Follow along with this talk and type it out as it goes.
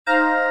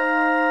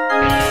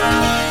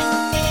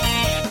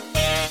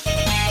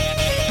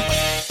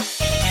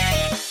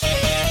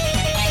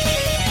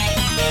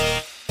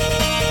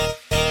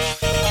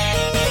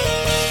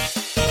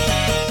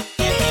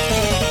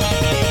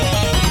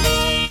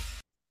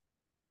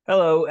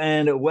Hello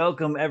and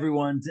welcome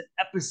everyone to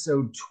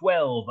episode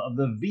 12 of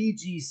the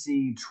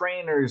VGC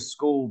Trainers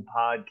School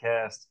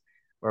podcast,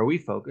 where we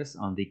focus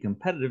on the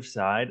competitive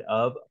side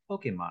of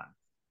Pokemon.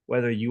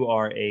 Whether you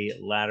are a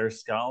ladder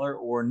scholar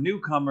or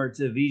newcomer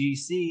to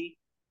VGC,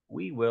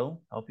 we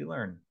will help you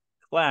learn.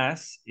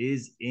 Class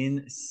is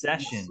in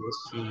session.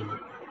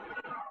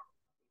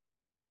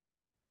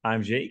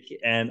 I'm Jake,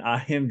 and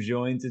I am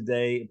joined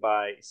today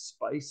by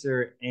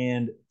Spicer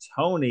and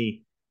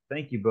Tony.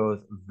 Thank you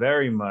both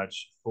very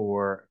much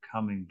for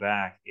coming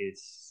back.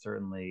 It's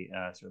certainly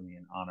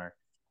an honor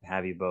to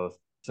have you both.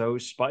 So,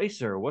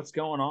 Spicer, what's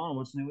going on?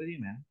 What's new with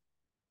you, man?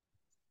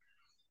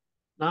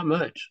 Not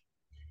much.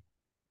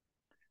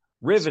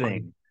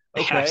 Riveting.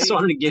 I just Okay,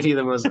 wanted to give you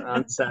the most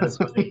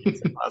unsatisfying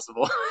answer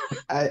possible.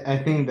 I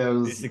think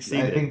you I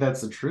succeeded. think that's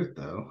the truth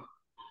though.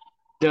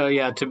 No,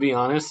 yeah, to be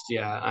honest,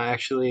 yeah, I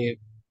actually,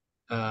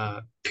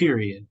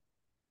 period.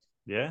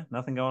 Yeah,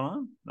 nothing going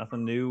on.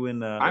 Nothing new in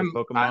with I'm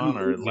Pokemon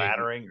or moving.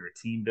 laddering or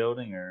team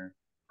building or.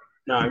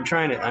 No,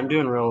 I'm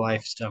doing real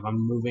life stuff. I'm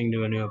moving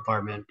to a new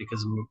apartment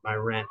because my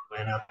rent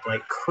went up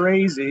like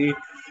crazy.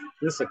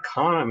 This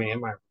economy,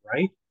 am I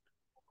right?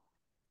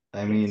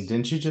 I mean, Yes.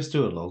 didn't you just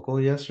do a local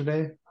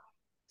yesterday?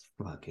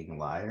 Fucking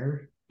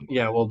liar.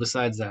 Yeah, well,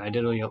 besides that, I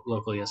did a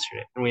local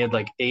yesterday, and we had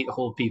like 8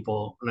 whole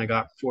people, and I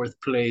got fourth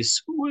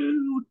place.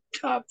 Woo,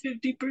 top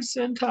 50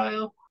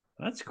 percentile.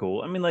 That's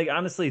cool. I mean, like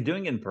honestly,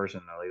 doing it in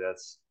person though, like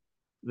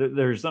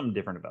there's something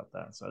different about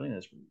that. So I think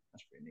that's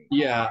pretty neat.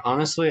 Yeah,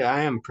 honestly,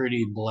 I am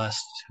pretty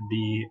blessed to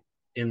be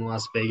in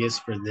Las Vegas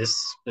for this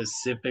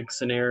specific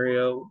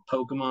scenario,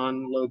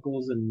 Pokemon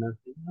locals and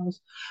nothing else,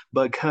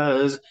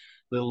 because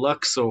the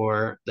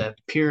Luxor, that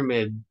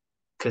pyramid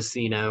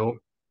casino,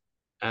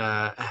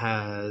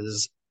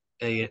 has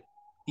a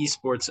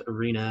esports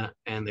arena,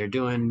 and they're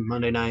doing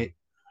Monday night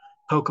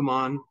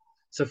Pokemon.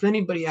 So if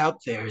anybody out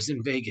there is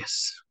in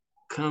Vegas,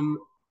 come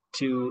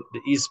to the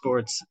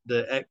esports,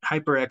 the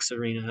HyperX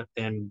Arena,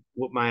 and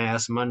whoop my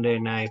ass Monday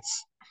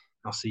nights.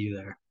 I'll see you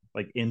there.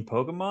 Like in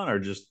Pokemon or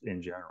just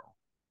in general?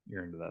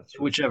 You're into that sort of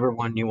stuff. Whichever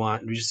one you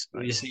want. We just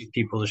Nice. need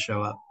people to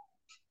show up.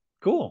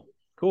 Cool.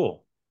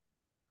 Cool.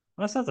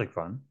 Well, that sounds like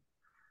fun.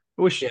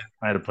 I wish Yeah,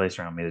 I had a place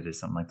around me to do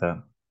something like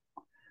that.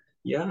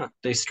 yeah.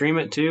 They stream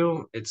it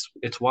too.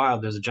 It's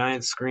wild. There's a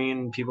giant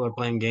screen. People are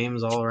playing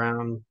games all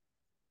around.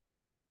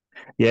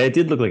 Yeah, it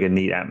did look like a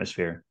neat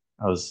atmosphere.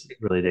 I was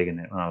really digging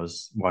it when I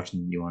was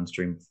watching you on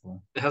stream before.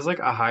 It has like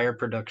a higher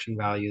production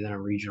value than a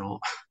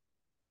regional.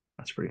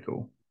 That's pretty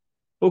cool.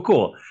 Well,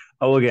 cool.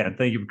 Oh, again,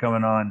 thank you for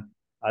coming on.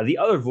 The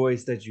other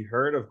voice that you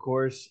heard, of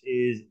course,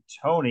 is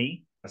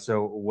Tony.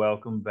 So,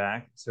 welcome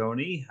back,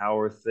 Tony. How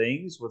are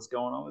things? What's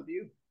going on with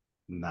you?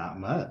 Not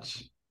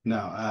much.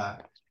 No,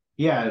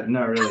 yeah,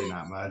 no, really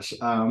not much.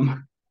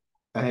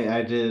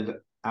 I did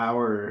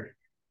our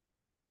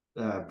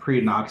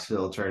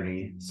pre-Knoxville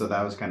tourney, so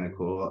that was kind of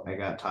cool. I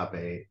got top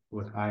eight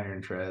with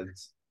iron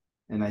treads,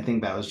 and I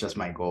think that was just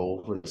my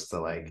goal was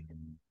to like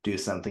do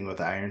something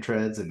with iron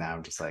treads, and now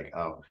I'm just like,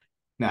 oh,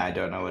 no, I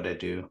don't know what to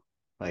do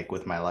like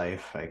with my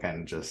life. I kind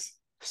of just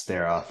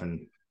stare off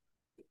in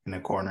a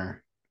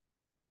corner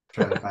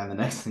trying to find the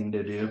next thing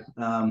to do.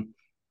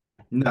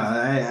 No,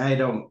 I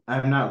don't.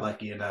 I'm not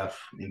lucky enough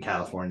in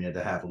California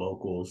to have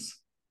locals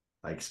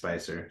like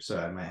Spicer, so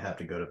I might have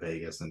to go to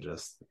Vegas and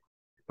just.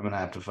 I'm gonna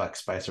have to fuck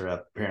Spicer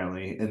up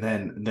apparently, and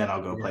then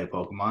I'll go play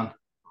Pokemon.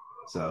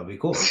 So it'll be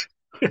cool.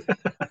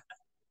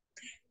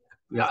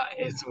 Yeah,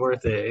 it's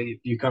worth it if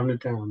you come to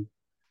town.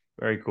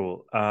 Very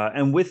cool.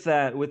 And with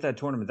that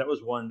tournament, that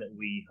was one that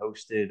we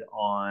hosted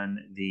on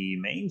the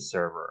main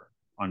server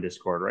on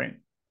Discord, right?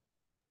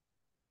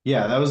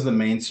 Yeah, that was the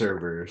main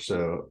server.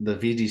 So the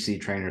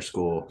VGC Trainer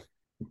School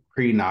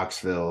pre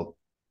Knoxville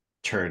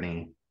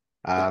tourney.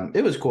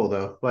 It was cool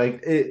though.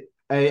 Like it,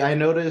 I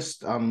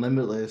noticed on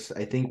Limitless.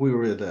 I think we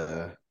were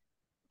the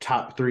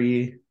top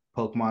three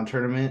Pokemon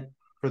tournament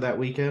for that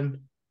weekend.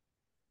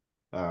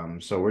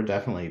 So we're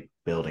definitely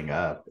building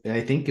up. And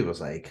I think it was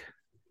like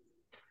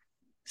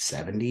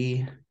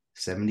 70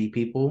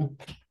 people.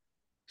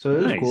 So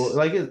it was cool. Nice.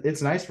 Like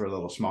it's nice for a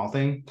little small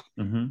thing.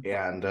 Hmm.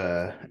 And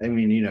I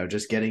mean,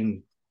 just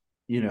getting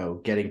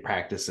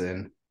practice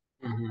in.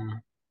 Mm-hmm.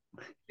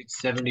 It's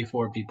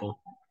 74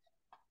 people.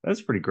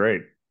 That's pretty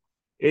great.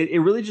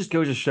 It really just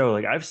goes to show,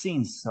 like I've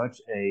seen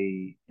such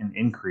an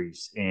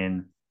increase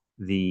in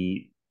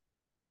the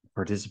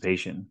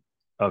participation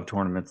of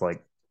tournaments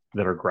like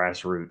that are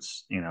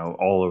grassroots,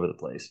 all over the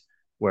place,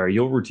 where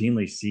you'll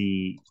routinely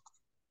see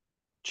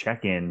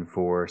check in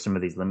for some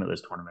of these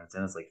limitless tournaments,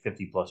 and it's like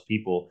 50 plus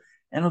people,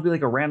 and it'll be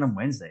like a random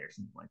Wednesday or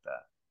something like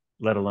that,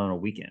 let alone a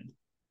weekend.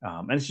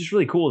 And it's just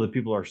really cool that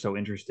people are so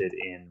interested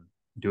in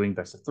doing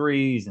best of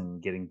threes and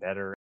getting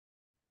better.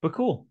 But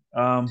cool.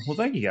 Well,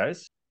 thank you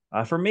guys.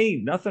 For me,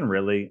 nothing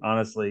really.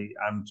 Honestly,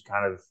 I'm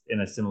kind of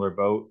in a similar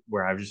boat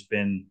where I've just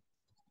been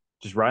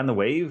just riding the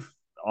wave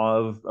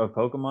of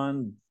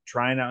Pokemon,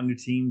 trying out new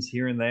teams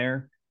here and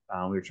there.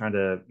 We were trying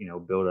to,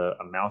 build a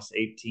Mouse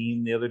Ape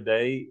team the other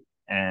day,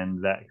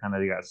 and that kind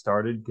of got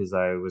started because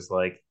I was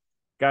like,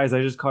 guys,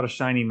 I just caught a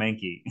shiny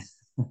Mankey.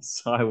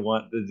 So I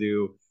want to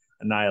do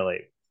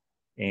Annihilate.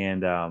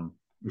 And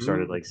we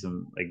started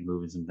Ooh.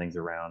 moving some things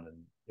around, and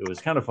it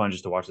was kind of fun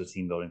just to watch the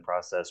team building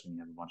process when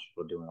you have a bunch of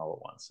people doing it all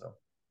at once.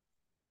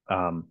 So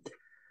um,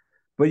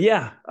 but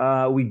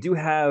yeah, we do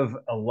have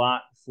a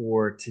lot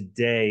for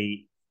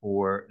today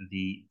for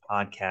the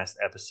podcast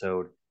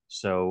episode.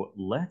 So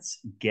let's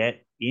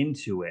get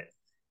into it.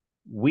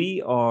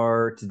 We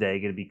are today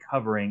going to be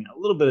covering a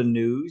little bit of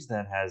news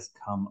that has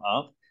come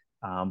up,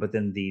 but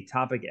then the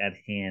topic at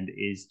hand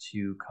is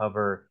to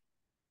cover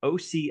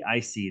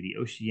OCIC, the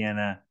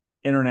Oceania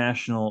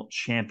International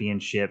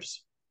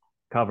Championships,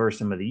 cover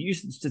some of the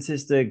usage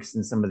statistics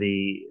and some of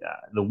the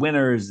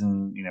winners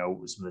and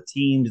some of the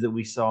teams that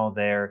we saw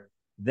there.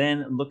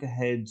 Then look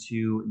ahead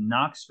to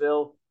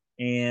Knoxville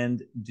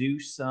and do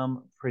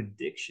some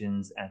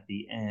predictions at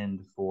the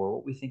end for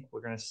what we think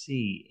we're going to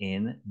see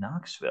in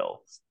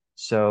Knoxville.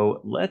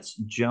 So let's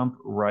jump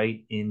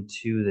right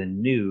into the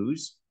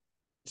news.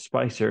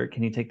 Spicer,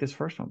 can you take this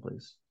first one,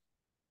 please?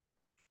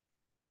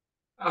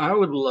 I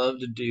would love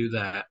to do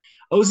that.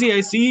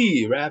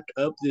 OCIC wrapped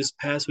up this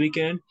past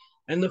weekend,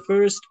 and the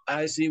first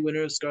IC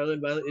winner of Scarlet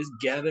and Violet is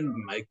Gavin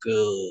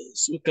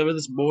Michaels. We'll cover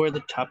this more in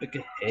the topic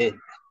ahead.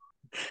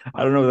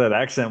 I don't know what that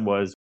accent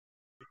was.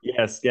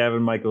 Yes,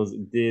 Gavin Michaels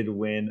did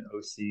win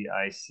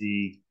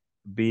OCIC,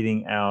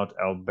 beating out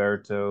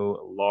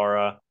Alberto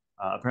Lara.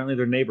 Apparently,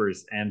 they're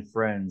neighbors and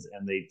friends,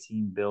 and they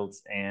team built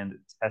and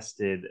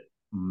tested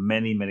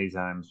many, many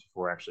times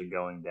before actually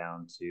going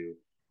down to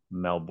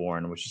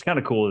Melbourne, which is kind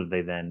of cool that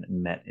they then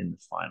met in the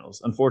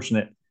finals.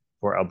 Unfortunate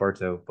for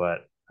Alberto,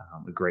 but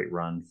a great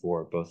run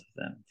for both of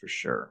them for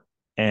sure.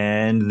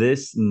 And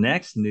this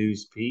next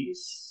news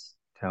piece,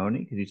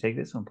 Tony, could you take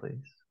this one,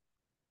 please?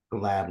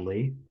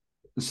 Gladly.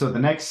 So the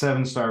next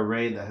 7-star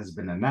raid that has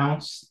been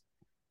announced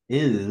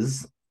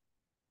is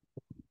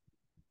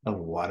a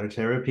Water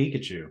Terra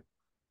Pikachu.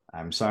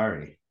 I'm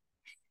sorry.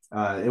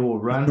 It will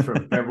run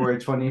from February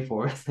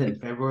 24th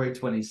and February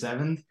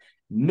 27th.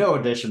 No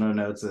additional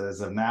notes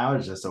as of now.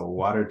 It's just a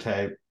water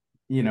type.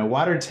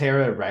 Water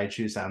Terra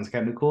Raichu sounds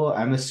kind of cool.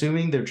 I'm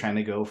assuming they're trying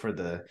to go for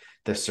the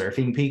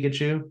surfing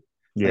Pikachu.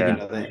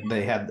 Yeah.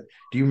 They had.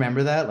 Do you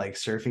remember that? Like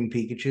surfing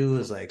Pikachu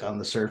was like on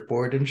the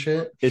surfboard and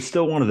shit. It's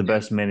still one of the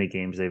best mini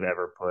games they've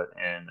ever put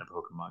in a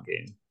Pokemon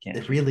game.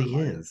 It really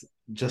is.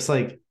 Just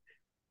like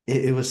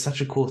it was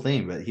such a cool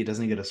thing, but he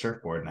doesn't get a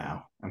surfboard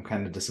now. I'm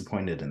kind of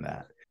disappointed in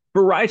that.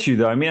 For Raichu,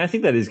 though, I mean, I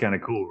think that is kind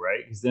of cool,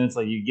 right? Because then it's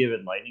like you give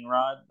it Lightning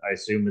Rod. I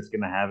assume it's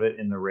going to have it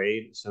in the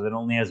raid, so that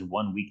only has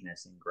one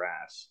weakness in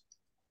grass.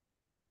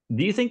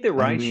 Do you think that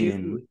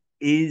Raichu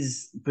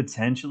is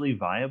potentially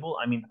viable?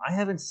 I mean, I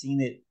haven't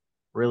seen it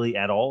really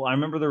at all. I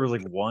remember there was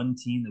like one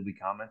team that we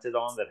commented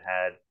on that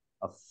had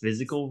a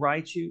physical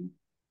Raichu,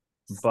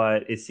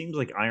 but it seems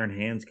like Iron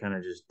Hands kind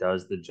of just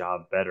does the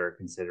job better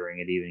considering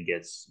it even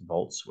gets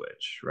Volt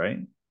Switch, right?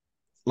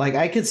 Like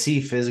I could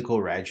see physical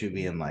Raichu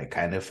being like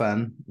kind of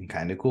fun and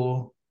kind of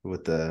cool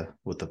with the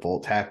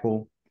Volt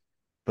Tackle,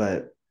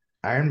 but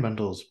Iron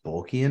Bundle's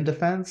bulky in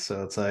defense,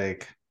 so it's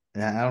like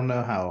I don't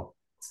know how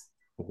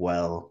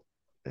well.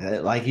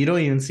 Like you don't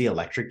even see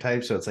electric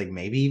type, so it's like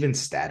maybe even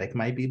static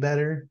might be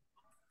better.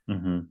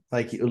 Mm-hmm.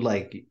 Like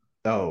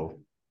oh,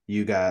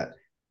 you got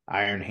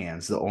Iron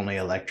Hands, the only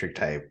electric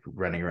type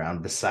running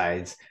around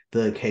besides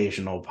the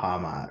occasional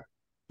Palmot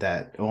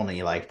that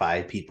only like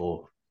 5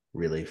 people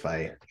really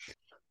fight.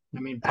 I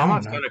mean,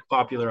 Palmot's kind of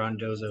popular on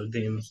Dozo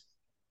teams.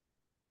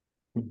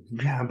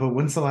 Yeah, but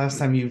when's the last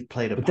time you've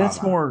played a But Palmot?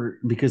 that's more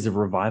because of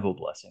Revival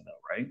Blessing, though,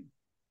 right?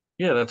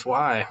 Yeah, that's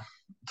why.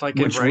 It's like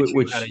if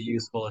Raichu had a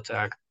useful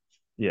attack.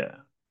 Yeah.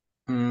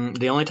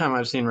 The only time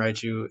I've seen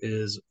Raichu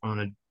is on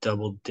a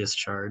double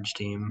discharge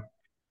team.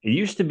 It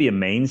used to be a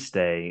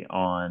mainstay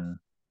on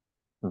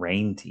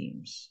rain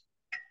teams,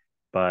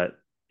 but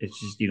it's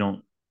just you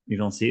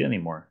don't see it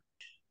anymore.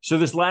 So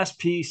this last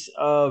piece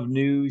of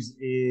news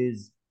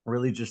is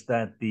really just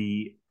that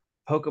the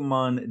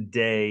Pokemon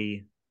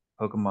Day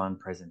Pokemon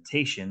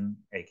presentation,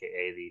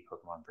 aka the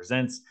Pokemon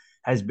Presents,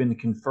 has been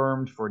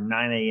confirmed for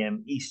 9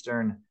 a.m.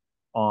 Eastern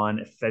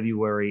on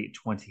February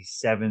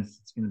 27th.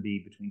 It's going to be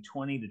between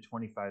 20 to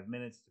 25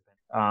 minutes.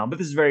 But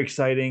this is very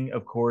exciting.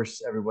 Of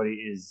course,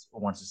 everybody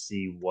wants to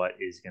see what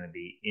is going to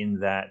be in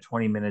that.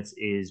 20 minutes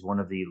is one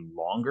of the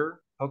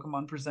longer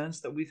Pokemon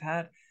Presents that we've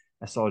had.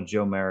 I saw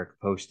Joe Merrick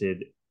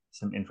posted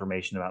some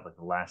information about like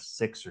the last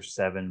 6 or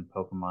 7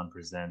 Pokemon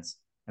Presents,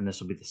 and this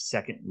will be the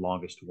second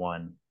longest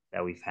one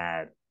that we've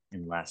had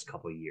in the last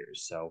couple of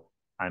years. So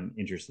I'm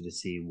interested to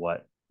see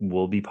what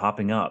will be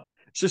popping up.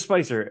 So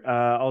Spicer,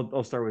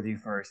 I'll start with you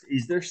first.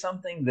 Is there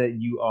something that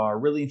you are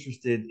really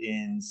interested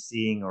in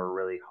seeing or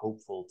really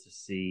hopeful to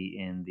see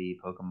in the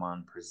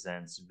Pokemon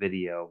Presents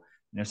video?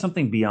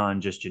 Something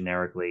beyond just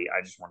generically,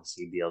 I just want to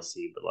see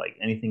DLC, but like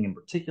anything in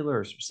particular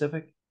or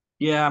specific?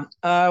 Yeah,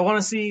 I want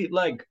to see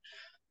like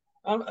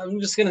I'm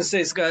just gonna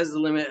say sky's the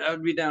limit. I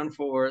would be down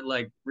for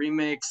like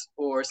remakes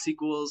or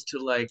sequels to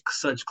like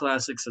such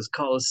classics as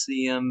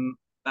Coliseum,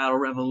 Battle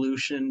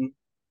Revolution,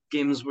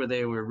 games where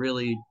they were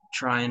really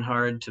trying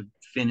hard to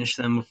finish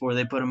them before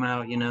they put them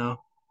out.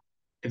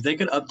 If they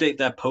could update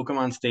that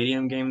Pokemon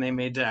Stadium game they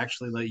made to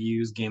actually let you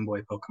use Game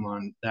Boy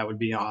Pokemon, that would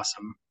be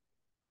awesome.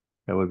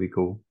 That would be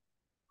cool.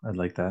 I'd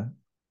like that.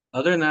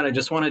 Other than that, I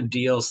just want a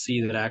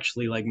DLC that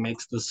actually like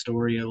makes the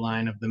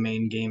storyline of the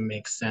main game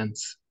make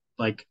sense.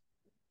 Like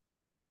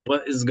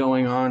what is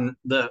going on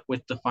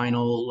with the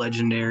final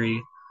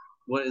legendary?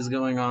 What is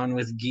going on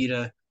with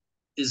Gita?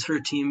 Is her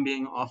team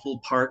being awful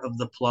part of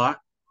the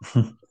plot?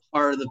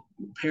 Are the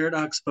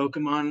Paradox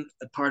Pokemon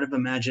a part of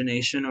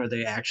imagination? Or are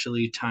they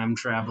actually time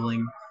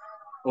traveling?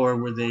 Or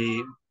were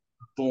they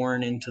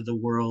born into the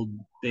world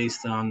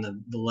based on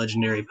the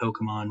legendary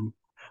Pokemon?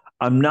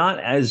 I'm not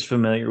as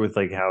familiar with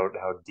like how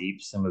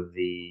deep some of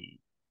the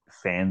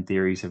fan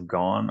theories have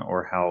gone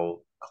or how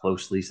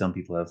closely some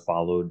people have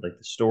followed like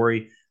the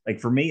story. Like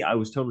for me, I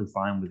was totally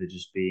fine with it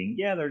just being,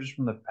 yeah, they're just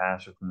from the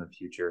past or from the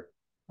future.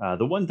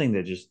 The one thing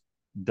that just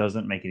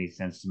doesn't make any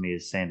sense to me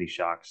is Sandy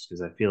Shocks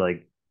because I feel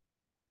like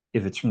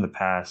if it's from the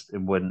past,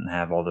 it wouldn't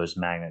have all those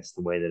magnets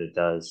the way that it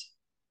does.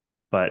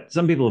 But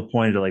some people have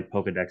pointed to like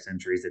Pokedex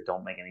entries that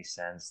don't make any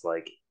sense,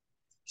 like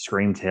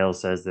Screamtail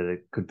says that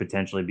it could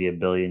potentially be 1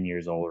 billion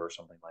years old or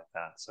something like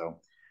that. So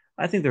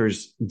I think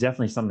there's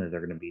definitely something that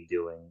they're going to be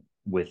doing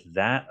with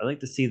that. I'd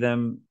like to see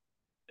them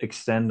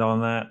extend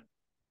on that.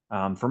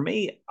 For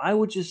me, I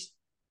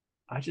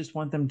just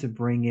want them to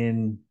bring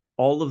in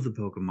all of the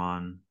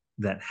Pokemon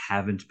that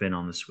haven't been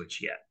on the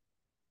Switch yet.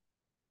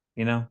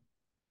 You know,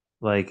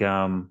 like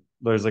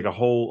there's like a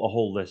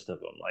whole list of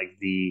them, like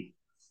the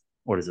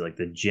what is it like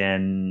the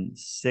Gen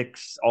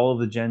 6, all of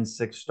the Gen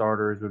 6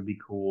 starters would be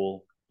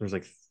cool. There's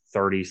like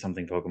 30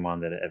 something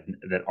Pokemon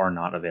that are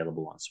not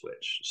available on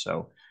Switch.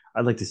 So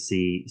I'd like to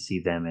see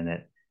them in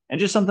it. And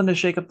just something to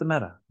shake up the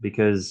meta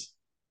because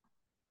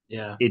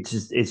Yeah,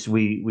 it's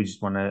we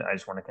just want to I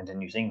just want to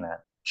continue seeing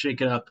that.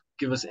 shake it up.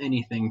 Give us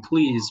anything,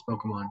 please,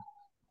 Pokemon.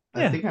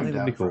 I Yeah, think I I'm think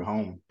that'd be down for cool.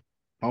 home.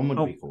 Home would be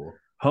Home cool.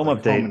 home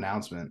Like home update.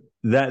 announcement.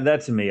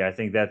 That to me, I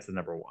think that's the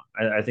number one.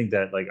 I think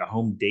that like a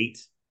home date,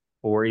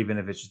 or even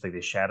if it's just like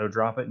they shadow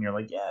drop it, and you're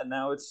like, yeah,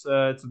 now it's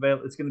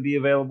available. It's going to be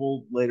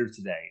available later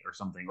today or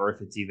something, or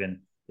if it's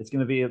going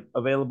to be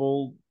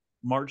available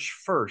March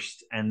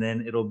 1st, and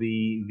then it'll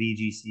be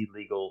VGC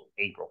legal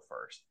April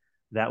 1st.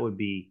 That would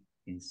be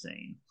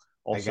insane.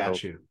 I Also,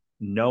 got you.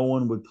 no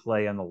one would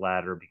play on the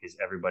ladder because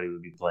everybody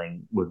would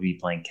be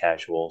playing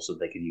casual, so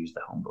they could use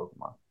the home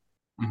Pokemon.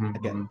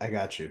 Mm-hmm. I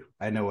got you.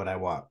 I know what I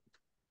want.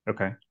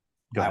 Okay,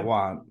 go I ahead.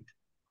 want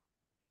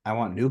I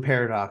want new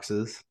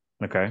paradoxes.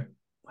 Okay,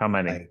 how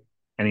many? Like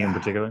Any in ah,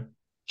 particular? I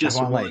Just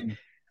want like one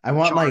I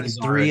want like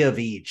Charizard. three of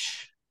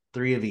each.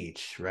 Three of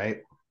each, right?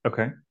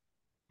 Okay.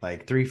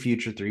 Like three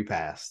future, three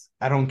past.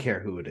 I don't care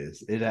who it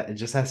is. It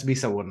just has to be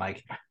someone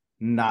like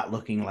not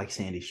looking like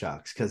Sandy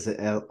Shocks because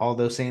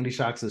although Sandy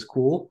Shocks is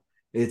cool,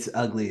 it's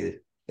ugly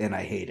and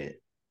I hate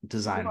it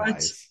design What?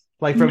 wise.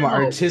 Like from an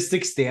No,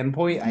 artistic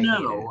standpoint, I hate it.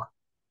 no.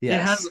 It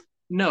has Yes.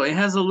 no. It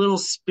has a little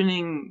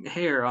spinning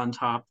hair on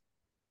top,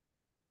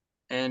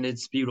 and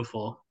it's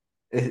beautiful.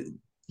 It-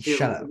 It,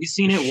 shut have up. you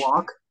seen it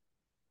walk?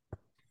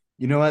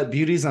 You know what?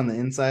 Beauty's on the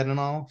inside and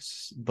all,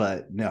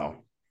 but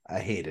no, I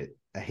hate it.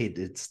 I hate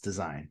its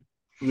design.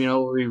 You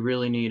know what we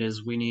really need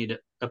is we need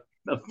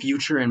a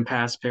future and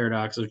past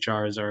paradox of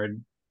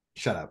Charizard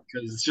Shut up.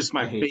 because it's just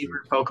my I hate you.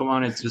 favorite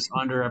Pokemon. It's just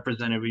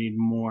underrepresented. We need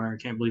more. I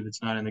can't believe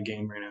it's not in the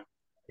game right now.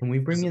 Can we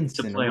bring in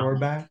To play on. Cineroar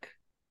back?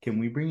 Can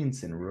we bring in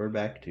Cineroar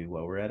back too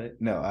while we're at it?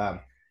 No,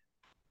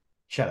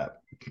 shut up.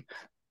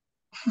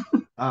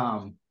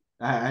 Um,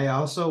 I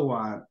also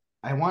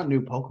want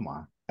new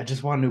Pokemon. I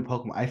just want new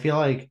Pokemon. I feel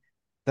like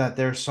that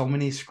there's so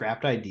many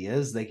scrapped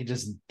ideas. They could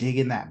just dig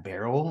in that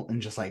barrel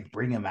and just like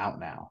bring them out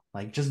now.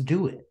 Like just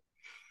do it.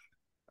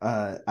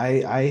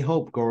 I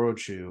hope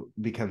Gorochu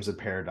becomes a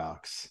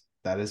paradox.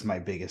 That is my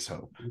biggest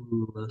hope.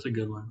 Ooh, that's a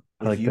good one.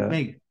 I like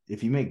that.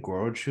 If you make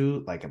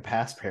Gorochu like a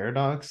past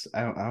paradox,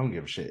 I don't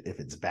give a shit if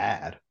it's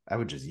bad. I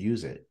would just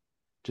use it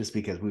just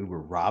because we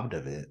were robbed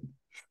of it.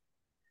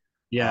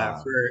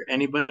 Yeah, for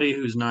anybody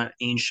who's not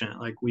ancient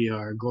like we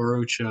are,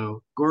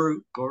 Gorochu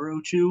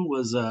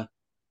was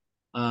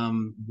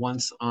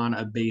once on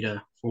a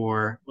beta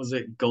for was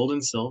it Gold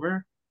and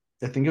Silver?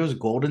 I think it was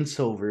gold and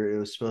silver. It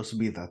was supposed to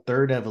be the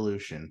third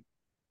evolution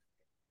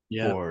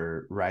Yeah,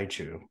 for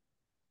Raichu.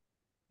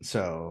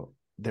 So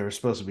there was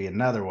supposed to be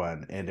another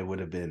one, and it would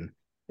have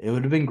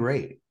been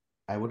great.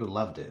 I would have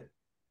loved it.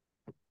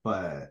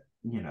 But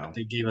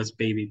they gave us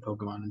baby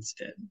Pokemon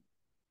instead.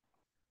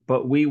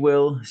 But we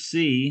will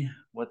see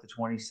what the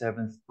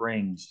 27th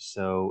brings.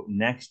 So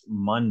next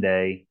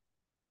Monday,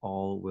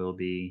 all will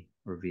be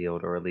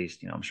revealed, or at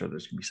least, I'm sure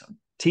there's going to be some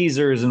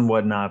teasers and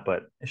whatnot,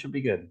 but it should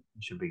be good.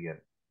 It should be good.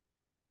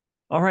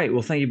 All right.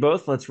 Well, thank you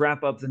both. Let's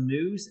wrap up the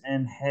news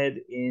and head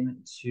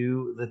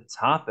into the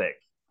topic.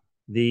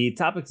 The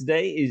topic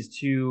today is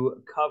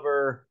to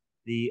cover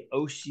the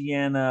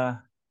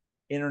Oceania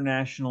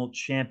International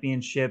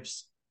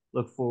Championships.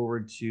 Look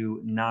forward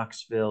to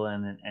Knoxville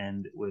and then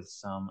end with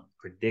some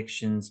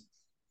predictions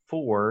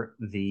for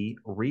the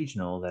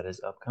regional that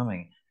is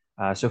upcoming.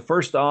 So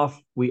first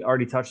off, we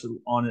already touched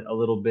on it a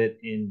little bit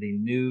in the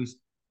news.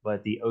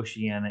 but the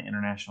Oceania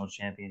International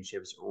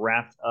Championships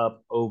wrapped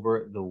up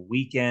over the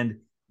weekend.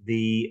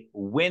 The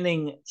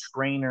winning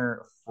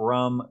trainer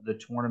from the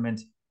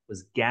tournament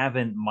was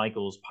Gavin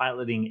Michaels,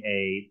 piloting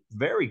a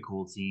very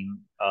cool team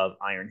of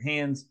Iron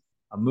Hands,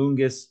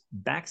 Amoongus,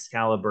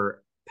 Baxcalibur,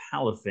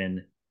 Palafin,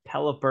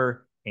 Pelipper,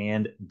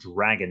 and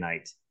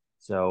Dragonite.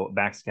 So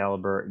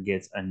Baxcalibur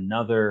gets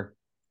another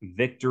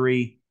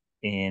victory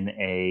in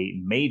a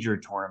major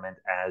tournament,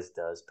 as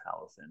does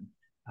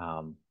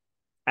Palafin.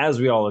 As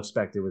we all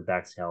expected with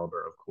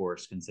Baxcalibur, of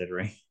course,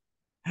 considering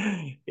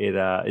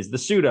it is the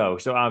pseudo,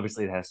 so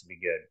obviously it has to be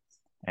good.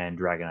 And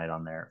Dragonite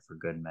on there for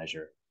good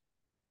measure.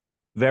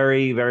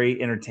 Very,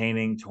 very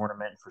entertaining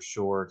tournament for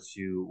sure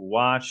to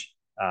watch.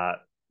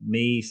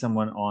 Me,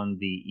 someone on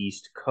the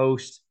East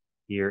Coast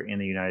here in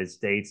the United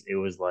States, it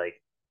was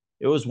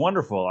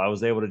wonderful. I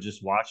was able to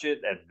just watch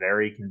it at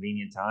very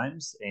convenient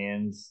times,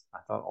 and I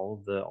thought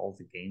all of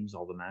the games,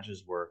 all the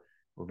matches were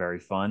very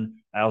fun.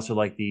 I also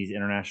like these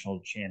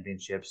international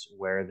championships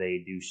where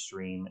they do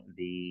stream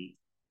the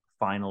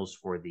finals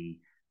for the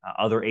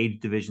other age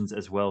divisions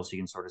as well, so you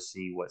can sort of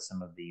see what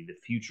some of the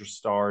future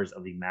stars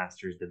of the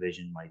Masters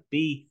division might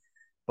be.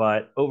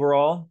 But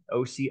overall,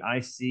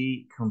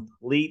 OCIC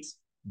complete,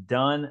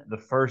 done the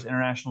first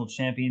international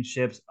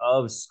championships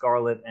of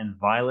Scarlet and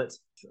Violet.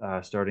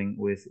 Starting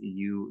with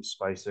you,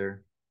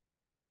 Spicer.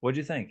 What'd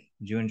you think?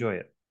 Did you enjoy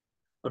it?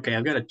 Okay,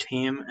 I've got a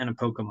team and a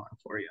Pokemon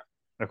for you.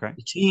 Okay.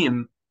 The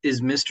team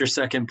is Mr.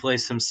 Second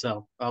Place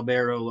himself,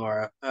 Alberto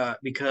Lara,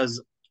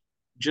 because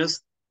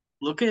just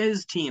look at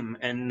his team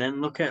and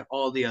then look at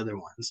all the other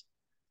ones.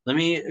 Let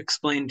me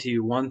explain to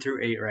you 1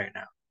 through 8 right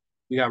now.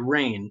 We got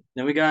Rain,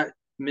 then we got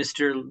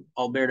Mr.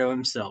 Alberto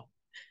himself,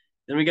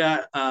 then we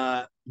got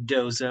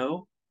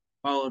Dozo,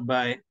 followed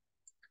by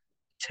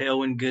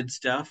Tailwind Good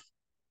Stuff,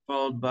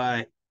 followed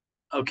by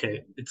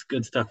okay, it's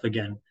good stuff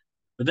again.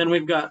 But then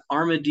we've got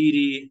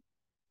Armadidi,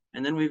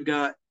 and then we've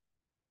got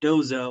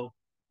Dozo,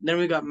 then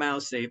we got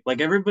Mouse Ape.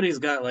 Like everybody's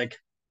got like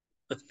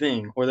a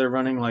thing, or they're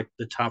running like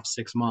the top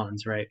 6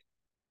 mons, right?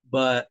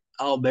 But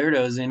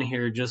Alberto's in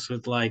here just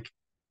with like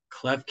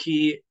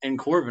Klefki and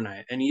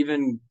Corviknight, and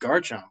even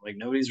Garchomp. Like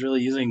nobody's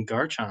really using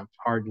Garchomp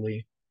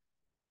hardly.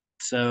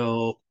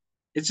 So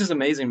it's just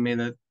amazing to me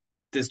that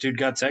this dude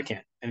got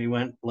second and he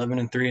went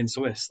 11-3 in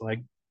Swiss.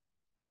 Like,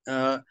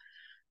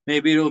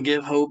 maybe it'll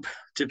give hope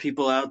to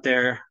people out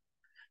there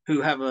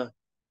who have an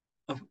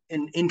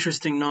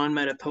interesting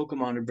non-meta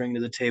Pokemon to bring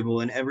to the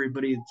table, and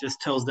everybody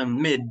just tells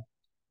them mid,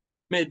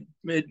 mid,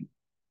 mid,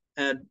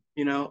 and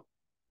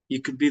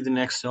you could be the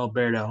next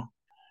Alberto.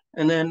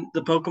 And then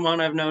the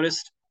Pokemon I've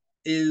noticed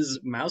is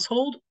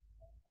Mousehold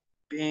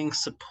being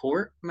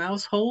support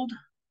Mousehold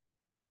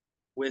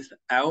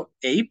without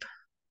Ape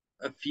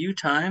a few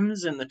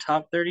times in the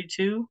top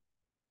 32.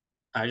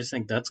 I just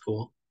think that's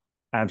cool.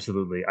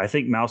 Absolutely. I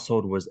think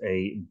Mousehold was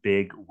a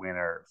big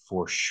winner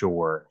for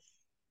sure,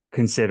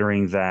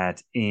 considering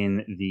that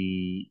in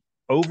the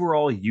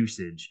overall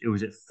usage, it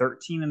was at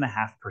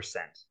 13.5%.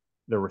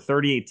 There were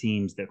 38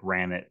 teams that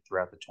ran it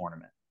throughout the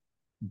tournament.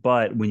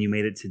 But when you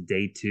made it to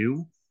day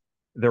 2,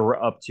 there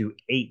were up to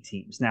 8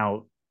 teams.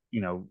 Now,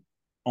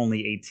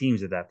 only 8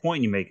 teams at that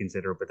point you may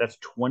consider, but that's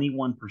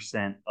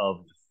 21%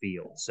 of the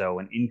field. So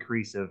an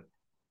increase of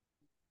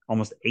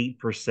almost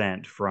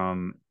 8%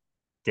 from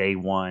day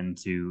 1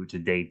 to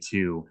day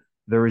 2.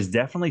 There is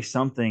definitely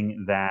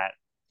something that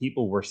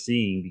people were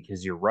seeing,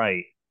 because you're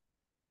right.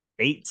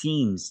 8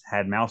 teams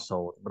had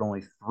Mousehold, but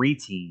only 3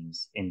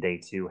 teams in day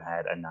 2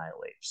 had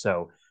Annihilate.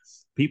 So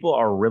people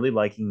are really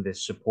liking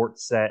this support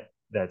set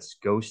that's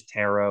Ghost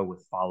Terra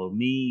with Follow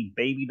Me,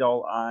 Baby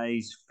Doll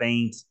Eyes,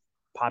 Faint,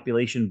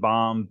 Population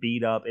Bomb,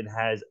 Beat Up. It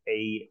has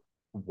a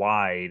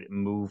wide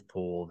move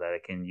pool that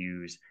it can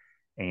use,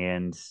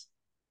 and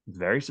it's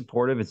very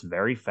supportive. It's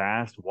very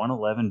fast.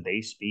 111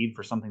 base speed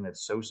for something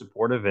that's so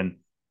supportive and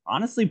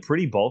honestly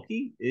pretty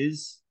bulky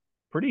is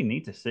pretty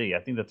neat to see. I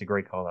think that's a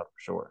great call out for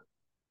sure.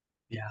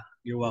 Yeah,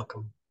 you're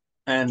welcome.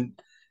 And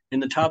in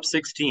the top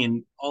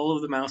 16, all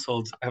of the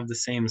Mouseholds have the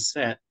same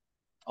set,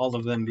 all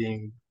of them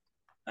being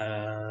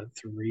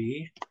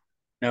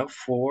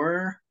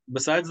 4,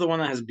 besides the one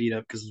that has Beat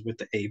Up because it's with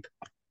the Ape.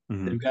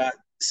 Mm-hmm. They've got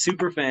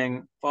Super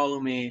Fang, Follow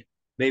Me,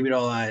 Baby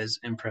Doll Eyes,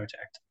 and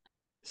Protect.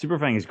 Super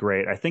Fang is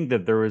great. I think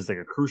that there was like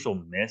a crucial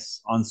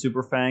miss on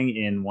Super Fang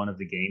in one of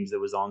the games that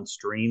was on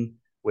stream,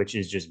 which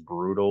is just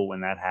brutal when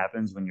that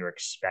happens, when you're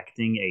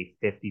expecting a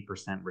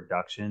 50%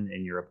 reduction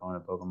in your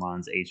opponent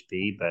Pokemon's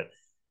HP. But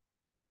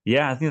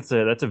yeah, I think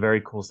that's a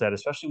very cool set,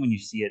 especially when you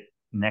see it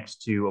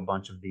next to a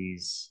bunch of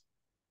these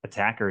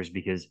attackers,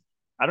 because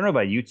I don't know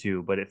about you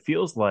two, but it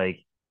feels like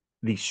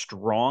the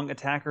strong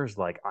attackers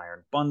like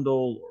Iron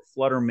Bundle or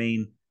Flutter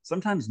Mane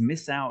sometimes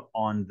miss out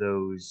on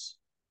those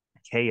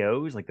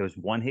KOs, like those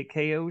one-hit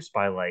KOs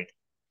by like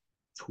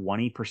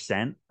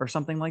 20% or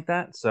something like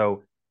that.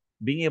 So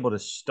being able to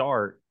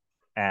start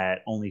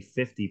at only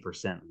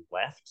 50%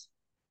 left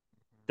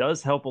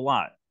does help a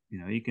lot.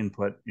 You can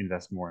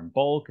invest more in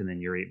bulk, and then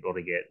you're able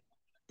to get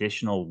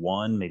additional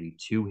 1, maybe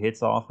 2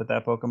 hits off with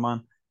that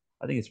Pokemon.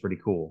 I think it's pretty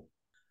cool.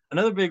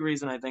 Another big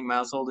reason I think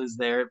Mousehold is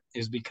there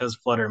is because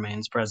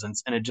Fluttermane's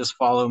presence, and it just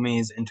follow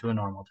me's into a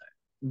normal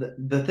day.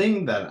 The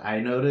thing that I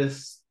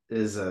noticed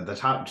is the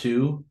top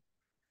two,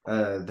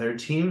 their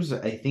teams.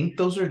 I think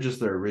those are just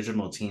their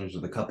original teams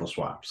with a couple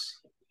swaps.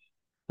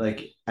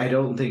 Like I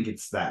don't think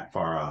it's that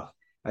far off.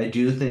 I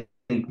do think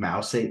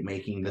Mouse 8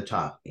 making the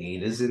top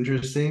 8 is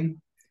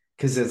interesting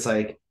because it's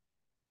like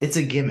it's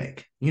a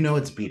gimmick. You know,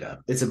 it's beat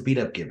up. It's a beat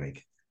up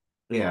gimmick.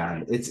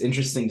 Yeah, it's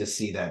interesting to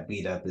see that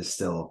beat up is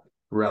still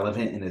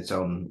relevant in its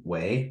own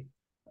way.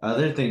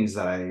 Other things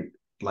that I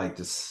like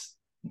to.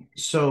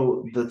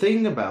 So the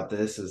thing about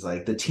this is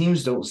like the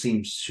teams don't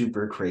seem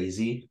super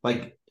crazy.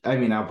 Like I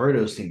mean,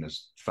 Alberto's team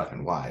is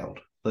fucking wild.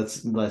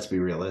 Let's be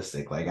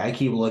realistic. Like I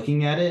keep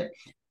looking at it,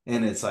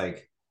 and it's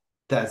like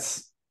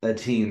that's a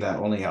team that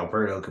only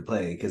Alberto could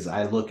play because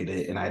I look at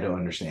it and I don't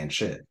understand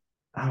shit.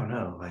 I don't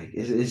know. Like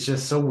it's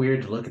just so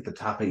weird to look at the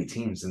top 8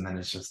 teams, and then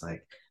it's just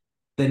like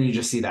then you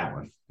just see that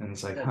one, and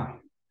it's like, That huh.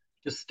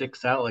 just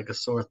sticks out like a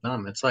sore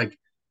thumb. It's like,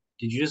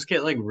 did you just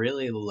get like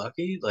really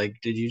lucky? Like,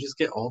 did you just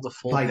get all the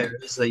full Like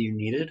pairs that you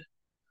needed?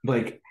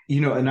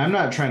 and I'm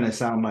not trying to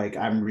sound like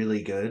I'm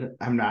really good.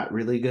 I'm not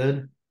really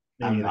good.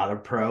 Me I'm neither. not a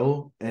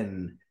pro,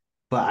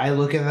 but I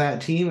look at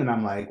that team and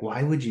I'm like,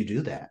 why would you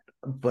do that?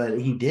 But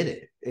he did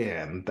it,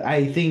 and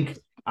I think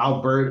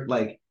Albert,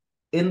 like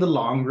in the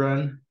long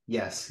run,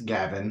 yes,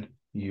 Gavin,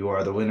 you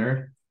are the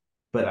winner,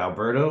 but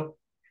Alberto,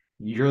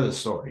 you're the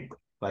story.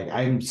 Like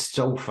I'm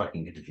so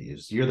fucking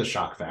confused. You're the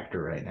shock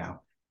factor right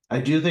now. I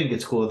do think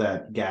it's cool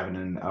that Gavin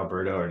and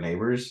Alberto are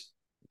neighbors.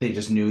 They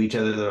just knew each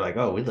other. They're like,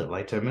 oh, we live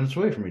like 10 minutes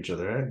away from each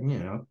other, right? You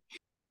know.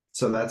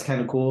 So that's kind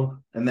of cool.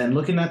 And then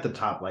looking at the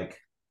top, like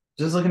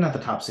just looking at the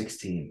top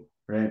 16,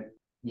 right?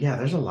 Yeah,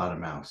 there's a lot of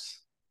mouse.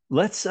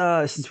 Let's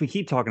since we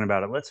keep talking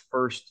about it, let's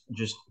first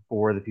just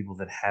for the people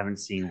that haven't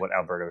seen what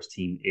Alberto's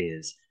team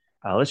is,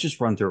 let's just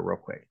run through it real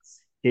quick.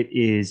 It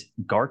is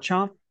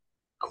Garchomp,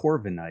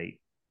 Corviknight,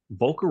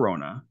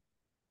 Volcarona,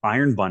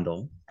 Iron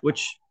Bundle,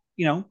 which,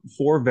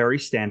 four very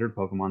standard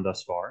Pokemon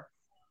thus far.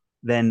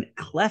 Then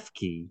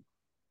Klefki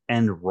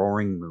and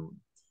Roaring Moon.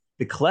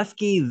 The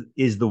Klefki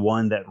is the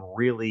one that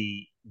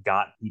really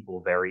got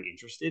people very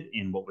interested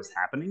in what was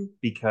happening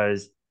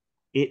because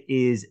it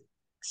is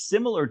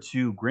similar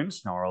to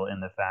Grimmsnarl in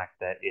the fact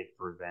that it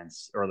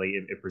prevents or like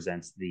it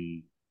presents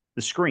the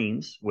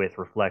screens with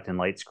reflect and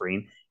light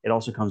screen. It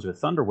also comes with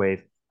Thunder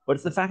Wave, but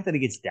it's the fact that it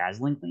gets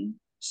Dazzling Gleam,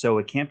 so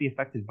it can't be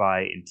affected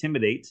by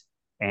Intimidate,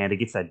 and it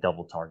gets that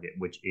double target,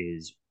 which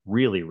is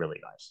really really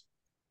nice.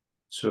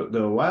 So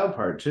the wild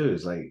part too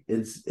is like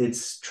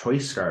it's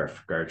Choice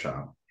Scarf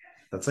Garchomp.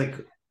 That's like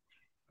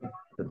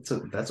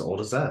that's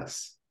old as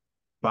us.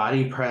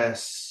 Body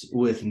press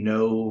with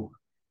no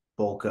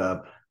bulk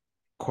up,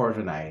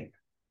 Corviknight,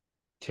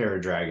 Terra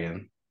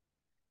Dragon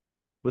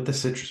with the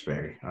citrus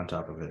berry on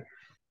top of it.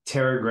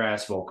 Terra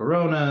Grass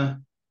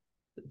Volcarona,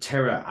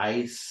 Terra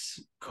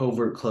Ice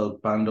Covert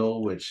Cloak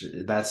bundle, which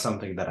that's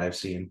something that I've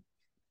seen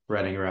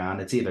running around.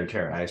 It's either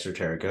Terra Ice or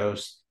Terra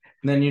Ghost.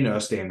 And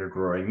then standard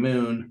Roaring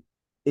Moon.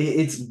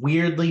 It's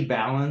weirdly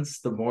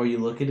balanced the more you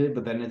look at it,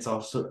 but then it's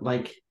also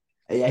like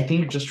I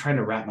think just trying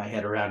to wrap my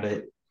head around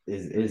it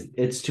is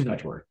it's too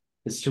much work.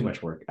 It's too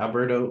much work.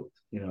 Alberto,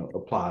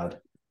 applaud.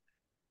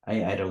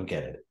 I don't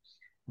get it,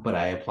 but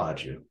I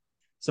applaud you.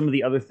 Some of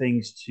the other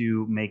things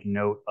to make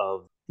note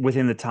of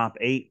within the top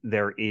 8,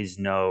 there's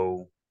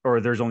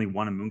only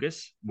one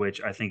Amoonguss,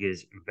 which I think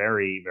is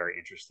very, very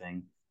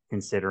interesting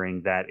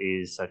considering that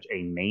is such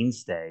a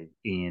mainstay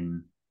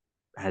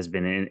has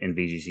been in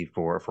VGC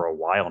for a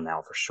while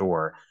now for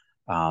sure.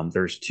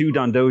 There's 2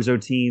 Dondozo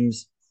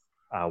teams,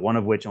 one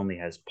of which only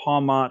has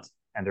Pawmot,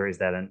 and there is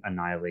that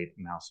Annihilate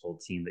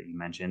Mousehold team that you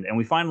mentioned. And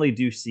we finally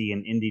do see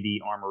an NDD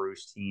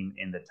Armarouge team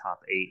in the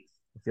top 8.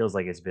 It feels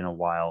like it's been a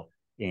while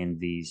in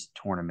these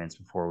tournaments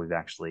before we've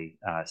actually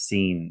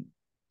seen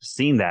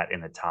that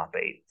in the top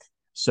 8.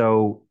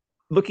 So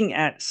looking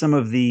at some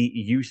of the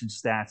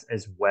usage stats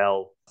as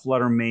well,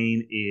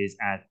 Fluttermane is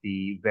at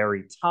the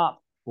very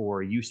top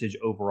for usage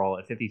overall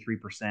at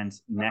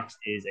 53%. Next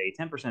is a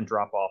 10%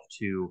 drop off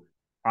to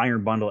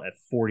Iron Bundle at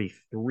 43%.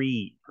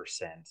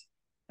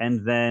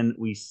 And then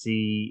we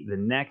see the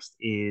next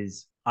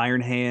is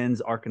Iron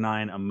Hands,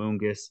 Arcanine,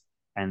 Amoonguss,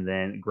 and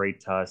then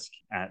Great Tusk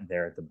at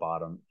the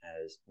bottom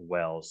as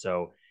well.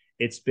 So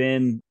it's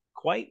been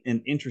quite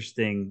an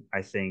interesting,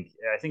 I think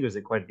it was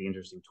quite the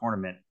interesting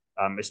tournament,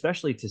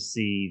 especially to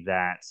see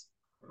that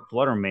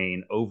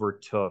Fluttermane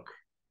overtook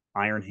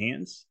Iron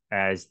Hands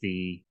as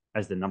the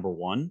number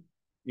one,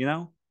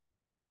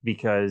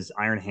 because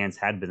Iron Hands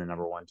had been the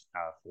number one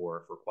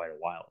for quite a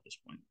while at this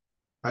point.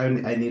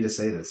 I need to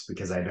say this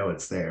because I know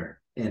it's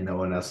there and no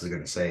one else is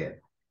going to say it.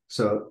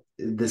 So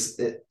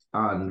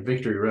on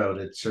Victory Road,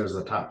 it shows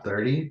the top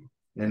 30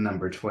 and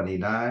number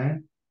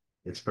 29.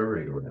 It's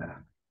Barigua.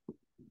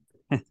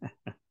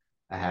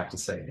 I have to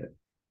say it.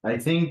 I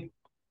think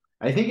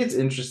it's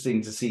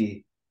interesting to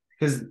see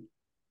because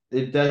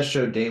it does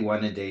show day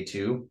 1 and day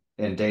 2.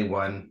 And day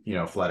 1,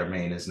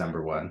 Fluttermane is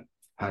number 1,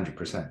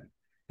 100%.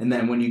 And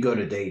then when you go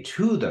to day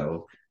 2,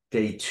 though,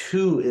 Day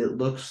 2, it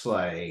looks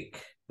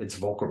like it's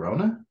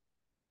Volcarona,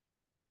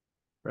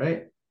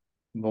 right?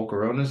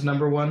 Volcarona's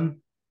number 1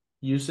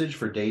 usage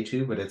for day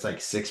 2, but it's like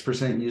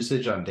 6%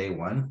 usage on day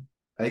 1.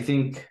 I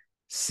think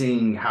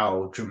seeing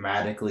how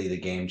dramatically the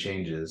game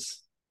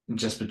changes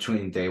just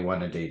between day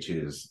 1 and day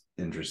 2 is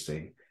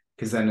interesting.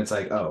 Because then it's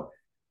like, oh,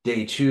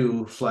 day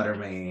 2, Flutter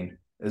Main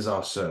is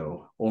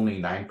also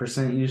only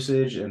 9%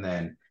 usage, and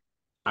then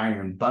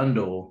Iron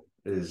Bundle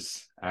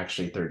is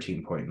actually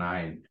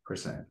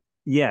 13.9%.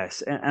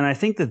 Yes, and I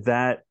think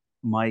that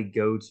might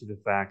go to the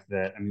fact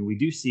that, I mean, we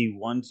do see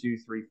one, two,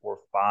 three, four,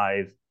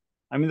 five.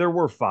 I mean, there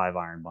were 5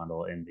 Iron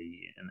Bundle in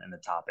the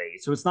top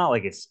 8, so it's not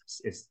like it's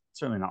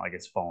certainly not like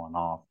it's fallen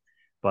off.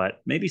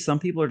 But maybe some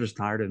people are just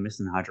tired of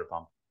missing Hydro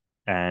Pump,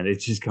 and it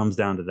just comes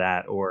down to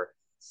that. Or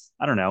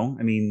I don't know.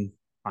 I mean,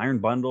 Iron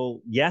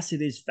Bundle, yes,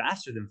 it is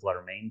faster than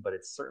Flutter Main, but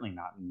it's certainly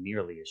not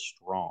nearly as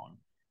strong,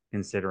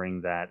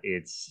 considering that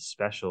its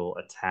special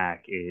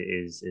attack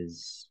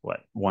is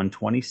what,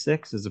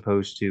 126 as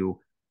opposed to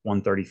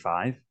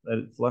 135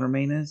 that Flutter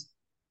Main is.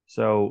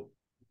 So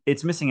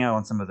it's missing out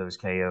on some of those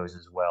KOs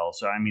as well.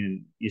 So I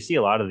mean, you see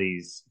a lot of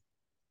these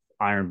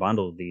Iron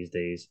Bundle these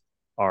days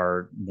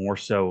are more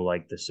so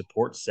like the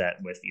support set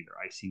with either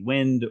Icy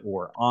Wind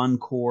or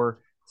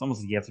Encore. It's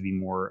almost like you have to be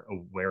more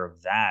aware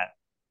of that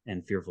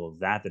and fearful of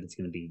that it's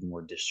going to be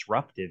more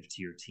disruptive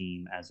to your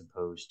team as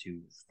opposed to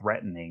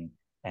threatening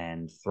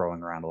and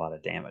throwing around a lot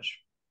of damage.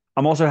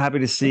 I'm also happy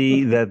to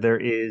see that there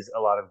is a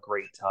lot of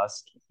great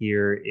Tusk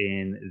here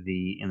in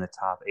the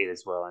top 8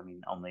 as well. I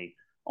mean,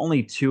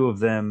 only 2 of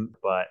them,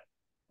 but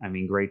I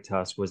mean, Great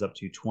Tusk was up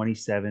to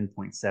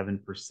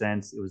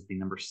 27.7%. It was the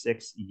number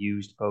 6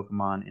 used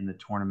Pokemon in the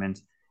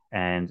tournament,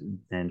 and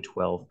then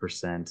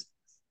 12%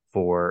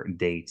 for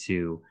day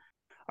 2.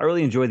 I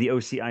really enjoy the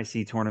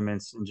OCIC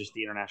tournaments and just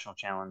the international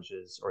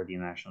challenges, or the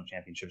international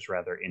championships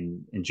rather,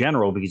 in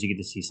general, because you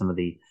get to see some of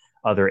the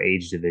other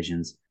age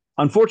divisions.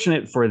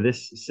 Unfortunate for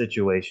this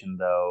situation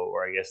though,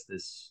 or I guess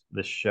this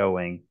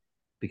showing,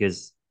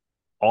 because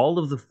all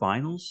of the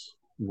finals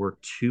were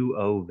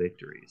 2-0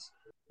 victories.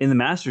 In the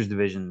Masters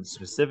division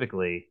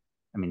specifically,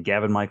 I mean,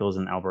 Gavin Michaels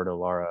and Alberto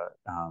Lara,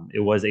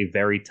 it was a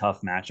very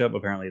tough matchup.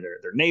 Apparently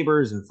they're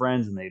neighbors and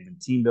friends, and they've been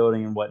team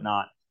building and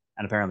whatnot.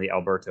 And apparently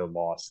Alberto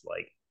lost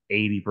like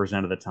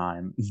 80% of the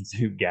time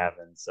to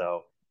Gavin.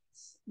 So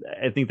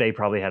I think they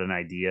probably had an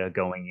idea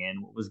going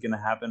in what was going to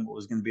happen, what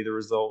was going to be the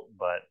result,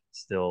 but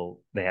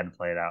still they had to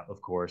play it out,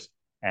 of course.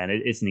 And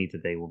it's neat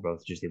that they were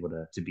both just able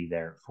to be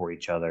there for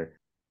each other.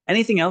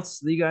 Anything else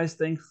that you guys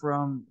think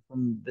from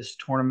this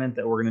tournament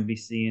that we're going to be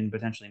seeing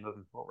potentially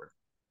moving forward?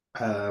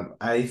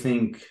 I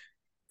think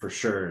for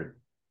sure,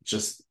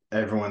 just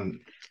everyone,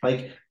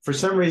 like, for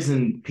some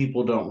reason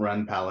people don't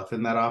run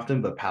Palafin that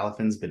often, but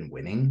Palafin's been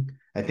winning.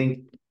 I think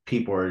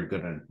people are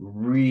gonna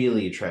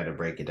really try to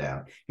break it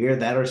down. Either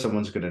that, or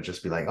someone's gonna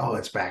just be like, "Oh,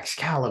 it's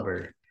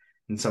Baxcalibur,"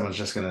 and someone's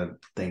just gonna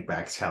think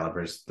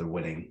Baxcalibur's the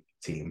winning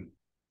team.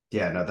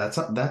 Yeah, no,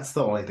 that's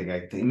the only thing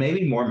I think.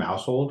 Maybe more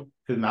Mousehold,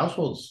 because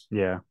Mousehold's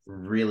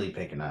really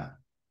picking up.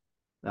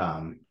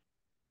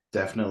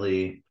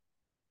 Definitely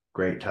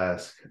Great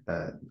Tusk.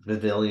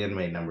 Pavilion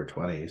made number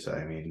 20, so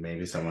I mean,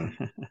 maybe someone.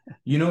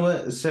 You know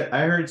what?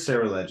 I heard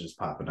Sarah Ledge is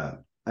popping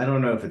up. I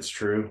don't know if it's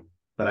true,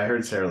 but I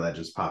heard Sarah Ledge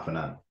is popping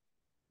up.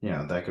 You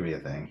know, that could be a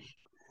thing.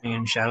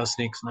 And Shadow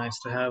Sneak's nice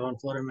to have on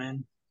Flutter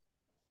Man.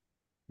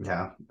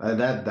 Yeah,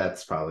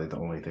 that's probably the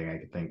only thing I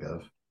could think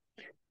of.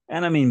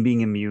 And I mean,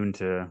 being immune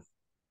to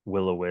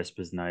Will-O-Wisp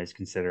is nice,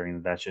 considering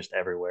that that's just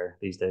everywhere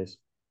these days.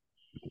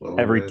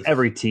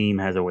 Every team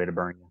has a way to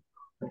burn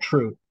you.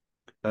 True.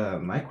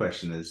 My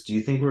question is, do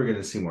you think we're going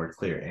to see more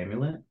Clear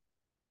Amulet?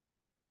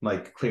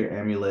 Like Clear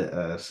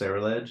Amulet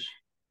Sarah Ledge?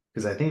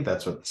 Because I think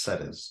that's what the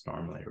set is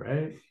normally,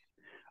 right?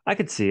 I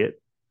could see it.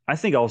 I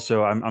think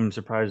also I'm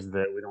surprised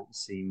that we don't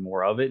see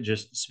more of it,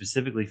 just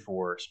specifically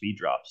for speed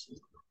drops,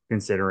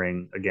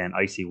 considering again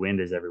Icy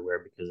Wind is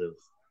everywhere because of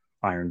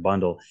Iron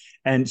Bundle.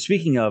 And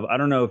speaking of, I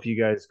don't know if you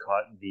guys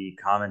caught the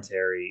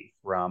commentary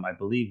from, I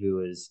believe it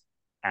was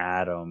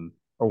Adam,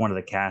 or one of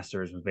the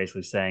casters, was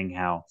basically saying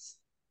how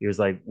he was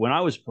like, when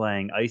I was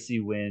playing, Icy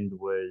Wind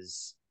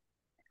was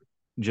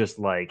just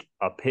like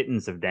a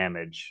pittance of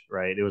damage,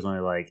 right? It was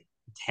only like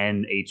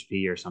 10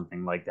 HP or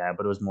something like that,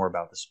 but it was more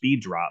about the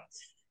speed drop.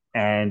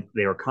 And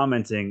they were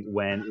commenting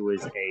when it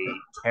was a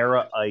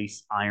Terra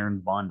Ice Iron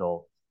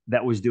Bundle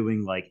that was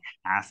doing like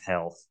half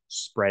health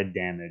spread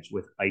damage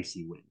with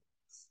Icy Wind.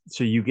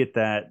 So you get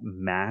that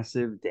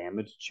massive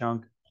damage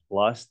chunk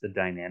plus the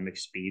dynamic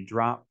speed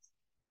drop.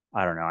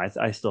 I don't know.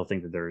 I still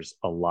think that there's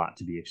a lot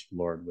to be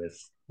explored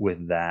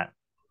with that,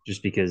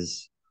 just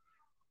because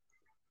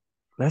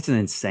that's an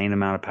insane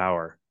amount of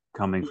power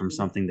coming from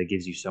something that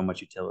gives you so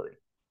much utility.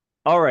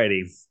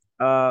 Alrighty.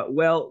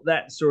 Well,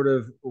 that sort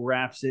of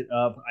wraps it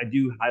up. I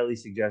do highly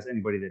suggest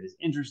anybody that is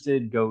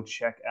interested, go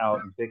check out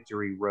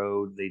Victory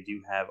Road. They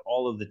do have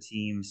all of the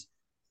teams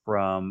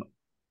from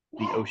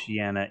the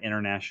Oceania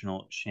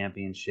International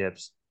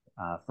Championships,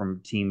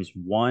 from teams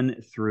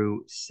 1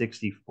 through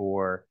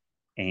 64.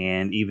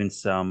 and even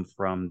some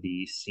from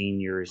the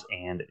seniors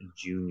and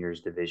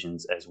juniors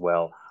divisions as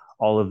well.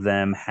 All of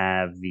them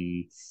have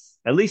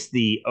at least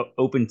the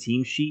open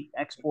team sheet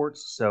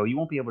exports, so you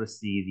won't be able to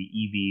see the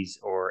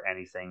EVs or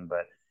anything,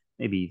 but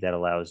maybe that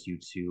allows you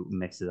to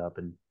mix it up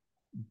and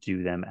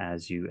do them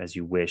as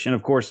you wish. And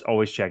of course,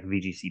 always check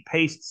VGC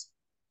pastes.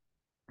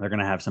 They're going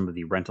to have some of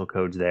the rental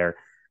codes there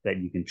that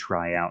you can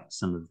try out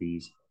some of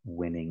these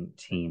winning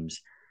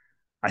teams.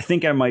 I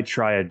think I might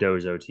try a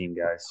Dozo team,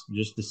 guys,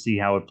 just to see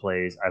how it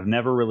plays. I've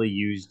never really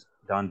used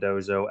Don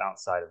Dozo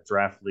outside of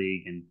Draft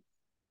League, and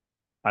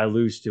I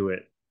lose to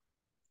it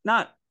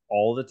not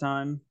all the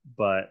time,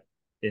 but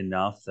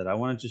enough that I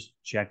want to just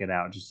check it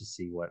out just to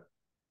see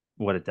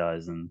what it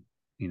does and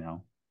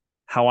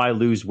how I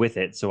lose with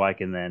it, so I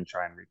can then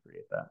try and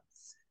recreate that. And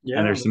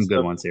Yeah, there's some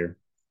good ones here.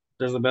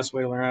 there's the best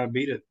way to learn how to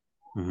beat it.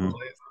 Mm-hmm.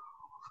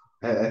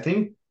 I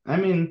think, I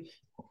mean,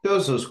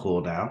 Dozo's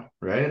cool now,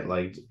 right?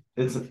 Like,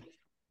 it's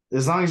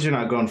as long as you're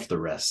not going for the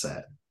rest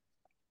set,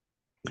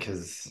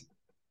 because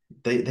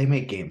they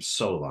make games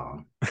so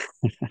long.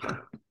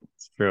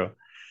 It's true.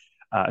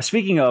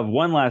 Speaking of,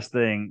 one last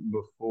thing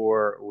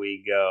before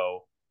we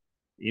go.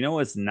 You know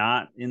what's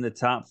not in the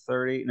top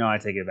 30? No, I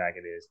take it back.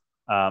 It is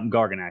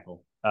Garganackle.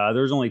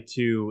 There's only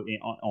two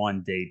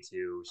on day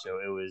two, so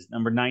it was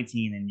number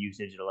 19 in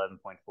usage at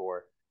 11.4.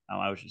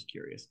 I was just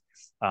curious.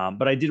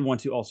 But I did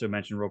want to also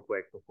mention real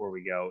quick before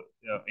we go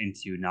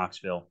into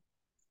Knoxville.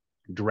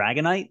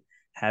 Dragonite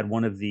had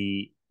one of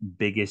the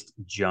biggest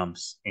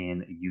jumps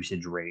in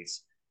usage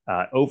rates.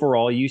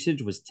 Overall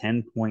usage was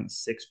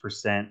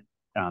 10.6%.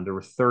 There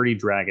were 30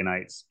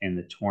 Dragonites in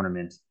the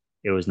tournament.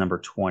 It was number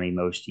 20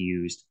 most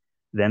used.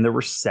 Then there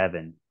were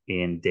 7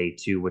 in day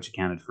 2, which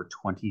accounted for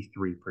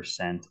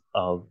 23%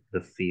 of the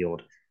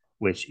field,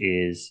 which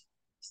is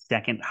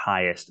second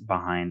highest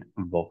behind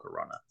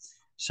Volcarona.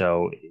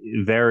 So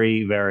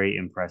very, very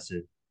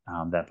impressive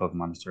that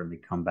Pokemon has certainly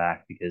come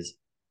back, because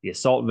the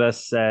Assault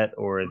Vest set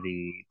or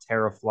the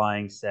Terra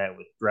Flying set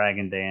with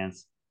Dragon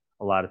Dance,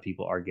 a lot of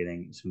people are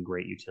getting some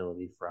great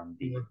utility from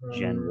the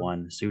Gen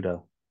 1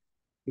 pseudo.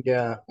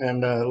 Yeah,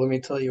 and let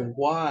me tell you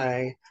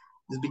why.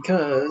 Is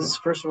because,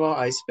 first of all,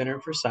 Ice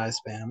Spinner for Psy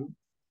Spam,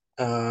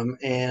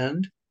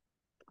 and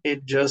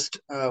it just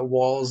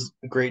walls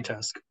Great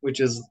Tusk,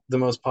 which is the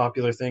most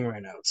popular thing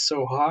right now. It's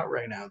so hot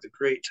right now, the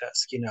Great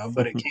Tusk,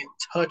 but it can't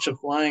touch a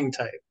flying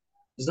type.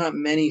 There's not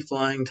many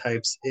flying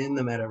types in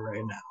the meta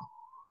right now,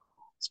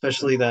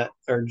 especially that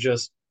are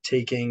just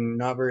taking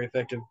not very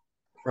effective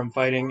from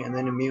fighting and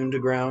then immune to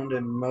ground.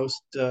 And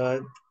most,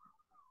 I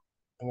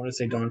want to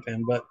say Dawn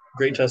Fan, but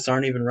Great Tusks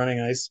aren't even running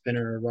Ice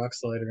Spinner or Rock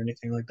Slide or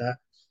anything like that.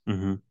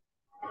 Mm-hmm.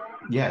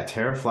 Yeah,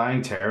 Terra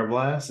Flying Terra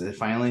Blast. It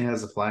finally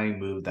has a flying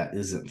move that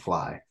isn't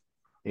Fly.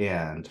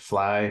 And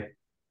Fly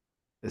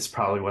is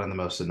probably one of the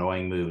most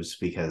annoying moves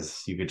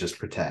because you could just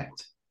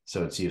protect,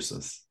 so it's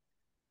useless.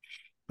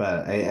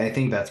 But I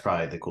think that's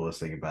probably the coolest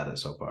thing about it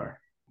so far.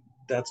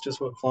 That's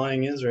just what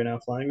flying is right now.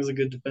 Flying is a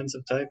good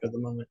defensive type at the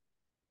moment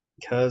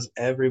because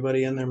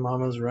everybody and their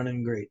mama's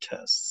running Great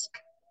Tusk.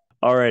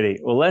 Alrighty,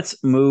 well,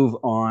 let's move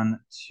on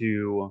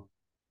to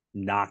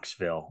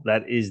Knoxville.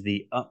 That is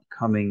the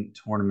upcoming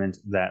tournament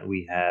that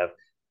we have.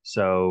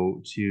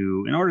 So,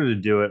 in order to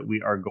do it,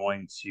 we are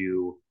going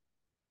to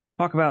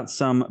talk about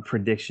some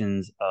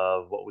predictions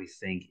of what we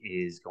think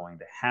is going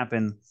to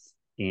happen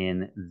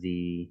in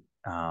the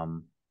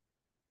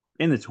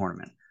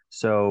tournament.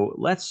 So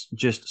let's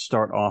just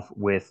start off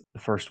with the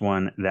first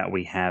one that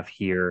we have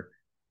here.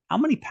 How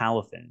many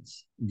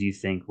Palafins do you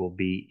think will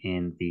be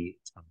in the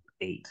top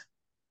 8?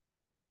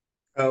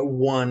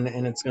 1,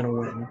 and it's going to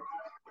win.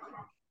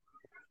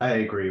 I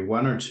agree.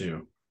 1 or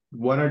 2.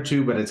 1 or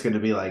 2, but it's going to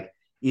be like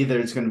either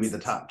it's going to be the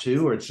top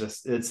 2 or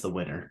it's the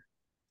winner.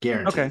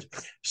 Guaranteed. Okay.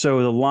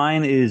 So the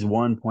line is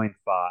 1.5.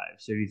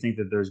 So do you think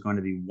that there's going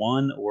to be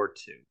 1 or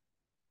 2?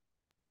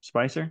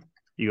 Spicer,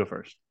 you go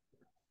first.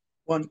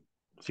 1. So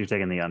you're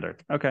taking the under.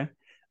 Okay.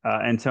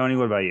 And Tony,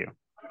 what about you?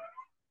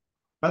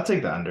 I'll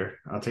take the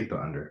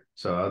under.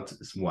 So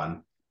it's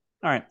 1.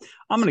 All right.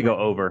 I'm going to go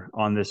over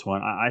on this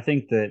one. I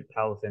think that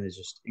Palafin is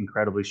just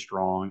incredibly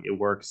strong. It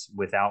works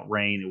without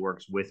rain. It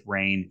works with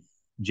rain.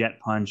 Jet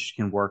Punch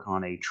can work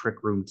on a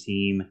Trick Room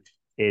team.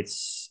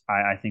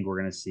 I think we're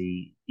going to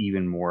see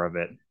even more of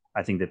it.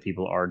 I think that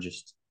people are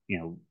just,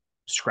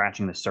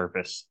 scratching the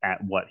surface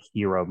at what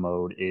hero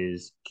mode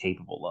is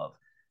capable of.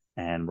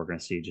 And we're going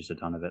to see just a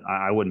ton of it.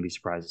 I wouldn't be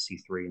surprised to see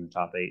 3 in the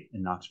top 8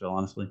 in Knoxville,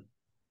 honestly.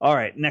 All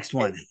right, next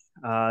one.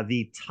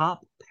 The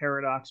top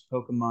Paradox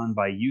Pokemon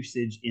by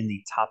usage in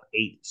the top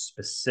 8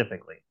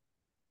 specifically.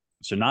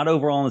 So not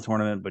overall in the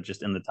tournament, but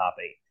just in the top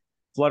 8.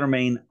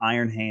 Fluttermane,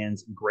 Iron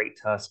Hands, Great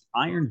Tusk,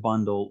 Iron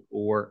Bundle,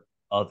 or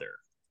other.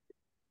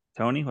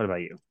 Tony, what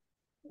about you?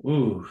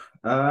 Ooh,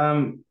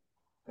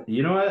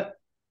 you know what?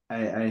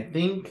 I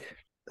think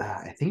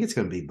it's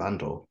going to be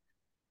Bundle.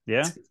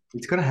 Yeah,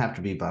 it's going to have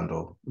to be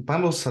Bundle.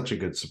 Bundle's such a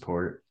good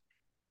support,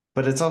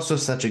 but it's also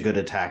such a good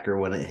attacker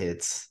when it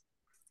hits.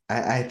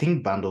 I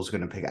think Bundle's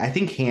going to pick. I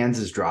think Hands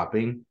is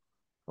dropping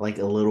like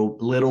a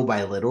little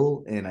by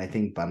little, and I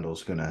think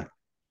Bundle's going to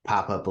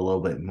pop up a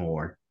little bit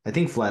more. I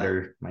think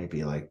Flutter might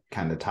be like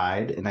kind of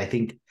tied, and I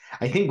think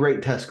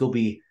Great Tusk will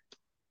be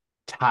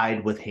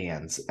tied with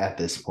Hands at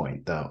this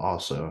point though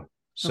also. Okay.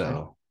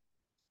 So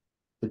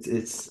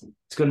it's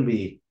going to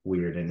be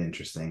weird and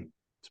interesting.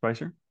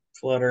 Spicer?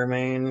 Flutter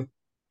main,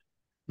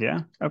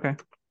 Yeah. Okay.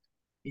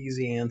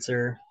 easy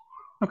answer.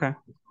 Okay.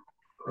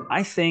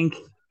 I think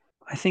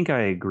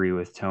I agree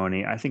with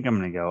Tony. I think I'm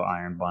going to go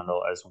Iron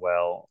Bundle as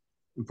well.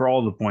 For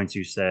all the points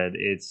you said,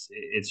 it's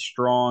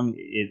strong.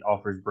 It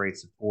offers great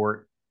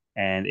support,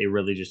 and it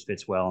really just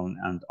fits well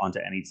onto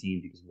any team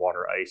because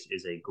Water Ice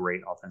is a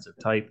great offensive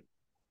type,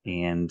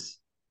 and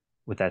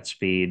with that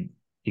speed,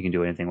 you can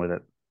do anything with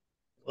it.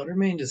 Flutter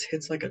main just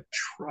hits like a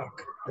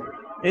truck.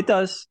 It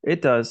does.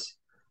 It does.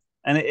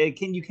 And it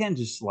can you can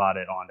just slot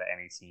it onto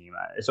any team.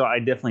 So I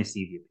definitely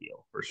see the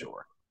appeal for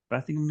sure. But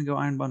I think I'm gonna go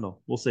Iron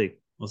Bundle. We'll see.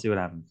 We'll see what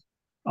happens.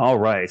 All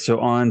right. So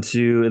on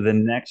to the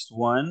next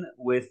one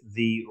with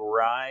the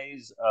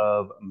rise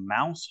of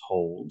mouse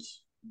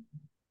holds.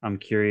 I'm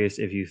curious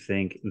if you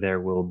think there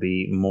will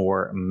be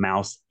more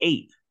mouse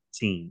eight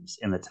teams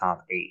in the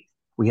top eight.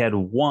 We had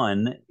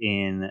one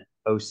in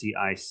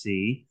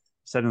OCIC,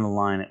 setting the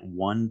line at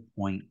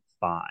 1.5.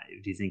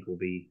 Do you think we'll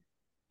be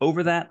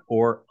over that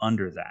or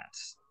under that?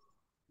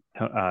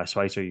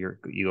 Spicer, you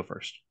go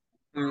first.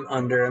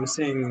 Under. I'm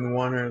seeing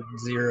 1 or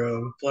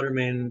 0.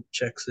 Flutterman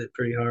checks it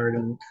pretty hard,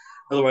 and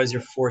otherwise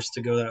you're forced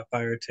to go that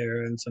Fire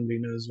Terror, and somebody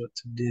knows what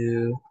to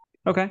do.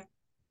 Okay,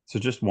 so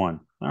just one.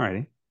 All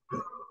righty.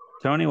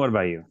 Tony, what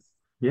about you?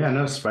 Yeah,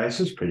 no, Spice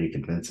is pretty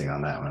convincing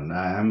on that one.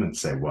 I'm going to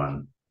say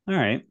 1. All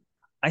right.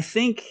 I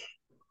think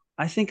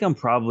I'm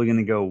probably going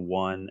to go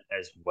 1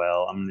 as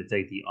well. I'm going to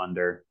take the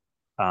under.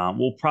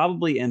 We'll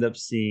probably end up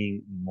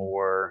seeing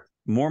more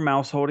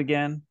mouse hold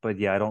again, but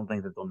yeah, I don't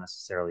think that they'll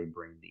necessarily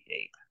bring the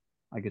ape.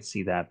 I could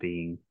see that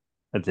being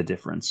the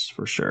difference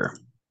for sure.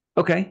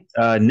 Okay,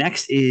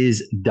 next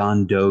is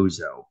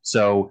Dondozo.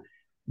 So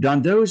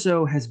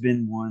Dondozo has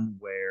been one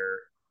where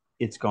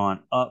it's gone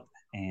up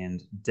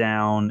and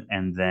down,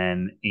 and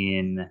then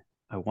in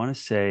I want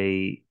to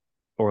say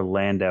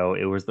Orlando,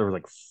 there were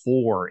like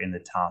 4 in the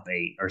top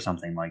 8 or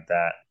something like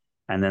that,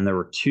 and then there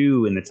were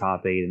 2 in the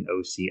top 8 in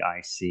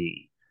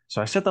OCIC.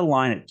 So I set the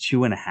line at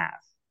 2.5.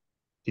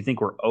 Do you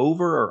think we're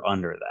over or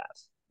under that?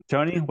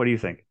 Tony, what do you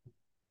think?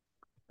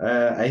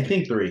 I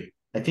think 3.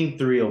 I think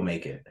 3 will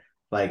make it.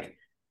 Like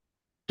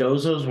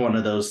Dozo's one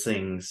of those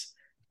things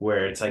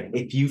where it's like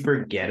if you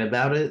forget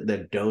about it, the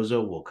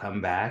Dozo will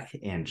come back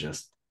and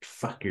just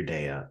fuck your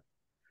day up.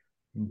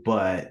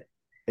 But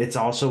it's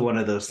also one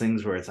of those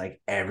things where it's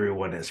like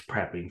everyone is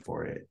prepping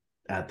for it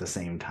at the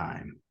same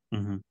time.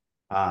 Mm-hmm.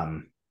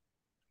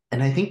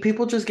 And I think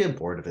people just get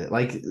bored of it.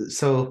 Like,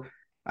 so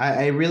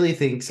I really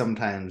think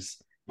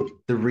sometimes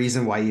the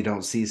reason why you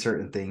don't see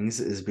certain things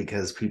is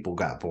because people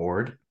got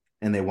bored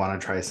and they want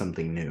to try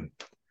something new.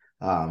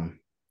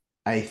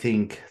 I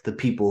think the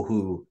people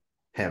who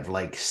have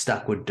like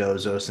stuck with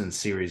Dozo since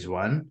Series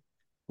 1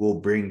 will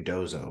bring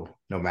Dozo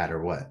no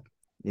matter what.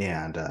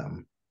 And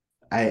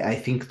I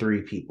think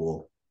 3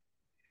 people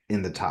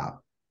in the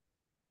top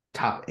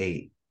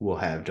 8 will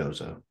have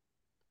Dozo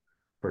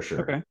for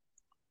sure. Okay.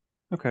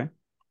 Okay.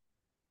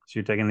 So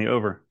you're taking the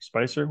over.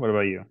 Spicer, what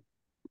about you?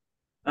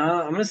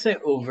 I'm gonna say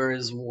over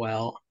as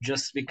well,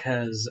 just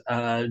because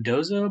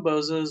Dozo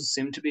Bozos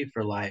seem to be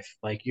for life.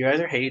 Like you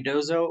either hate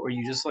Dozo or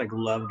you just like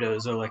love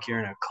Dozo, like you're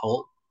in a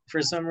cult for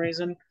some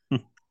reason,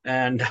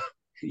 and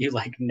you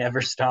like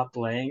never stop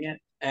playing it.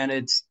 And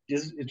it's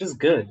just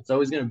good. It's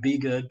always gonna be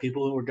good.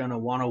 People who are gonna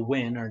want to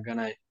win are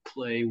gonna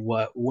play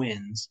what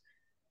wins.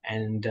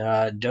 And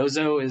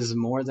Dozo is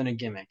more than a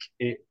gimmick.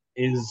 It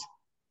is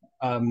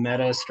a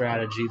meta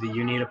strategy that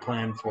you need a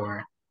plan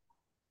for.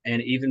 And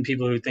even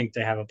people who think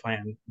they have a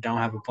plan don't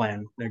have a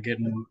plan. They're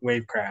getting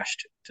wave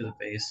crashed to the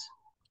face.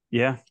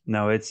 Yeah,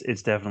 no, it's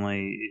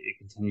definitely it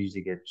continues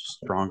to get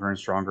stronger and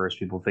stronger as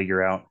people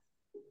figure out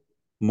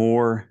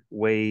more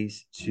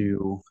ways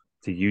to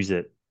use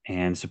it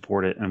and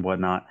support it and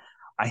whatnot.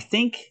 I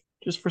think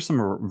just for some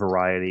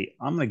variety,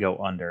 I'm going to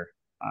go under.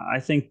 I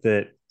think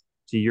that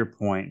to your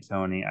point,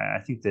 Tony,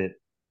 I think that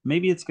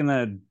maybe it's going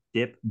to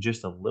dip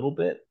just a little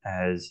bit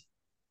as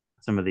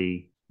some of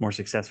the more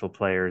successful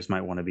players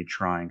might want to be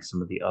trying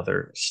some of the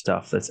other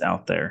stuff that's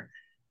out there.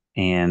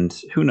 And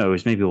who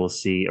knows, maybe we'll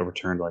see a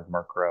return to like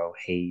Murkrow,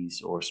 Haze,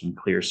 or some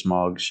Clear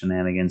Smog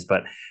shenanigans.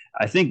 But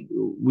I think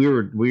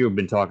we've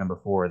been talking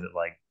before that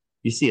like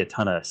you see a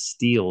ton of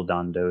steel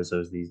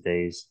Dondozos these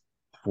days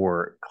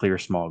for Clear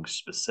Smog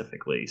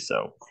specifically.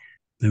 So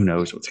who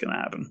knows what's going to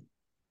happen?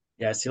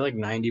 Yeah, I see like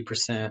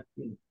 90%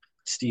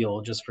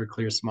 steel just for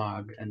clear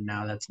smog, and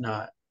now that's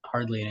not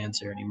hardly an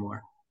answer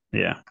anymore,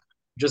 Yeah.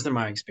 just in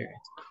my experience.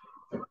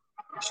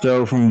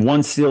 So from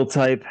one steel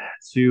type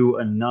to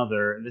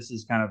another, this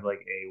is kind of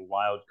like a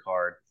wild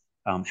card.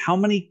 How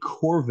many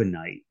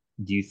Corviknight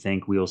do you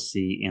think we'll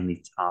see in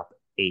the top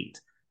 8?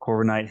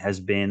 Corviknight has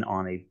been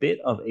on a bit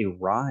of a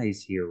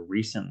rise here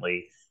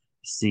recently,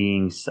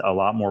 seeing a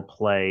lot more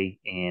play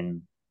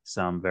in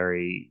some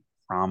very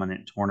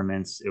prominent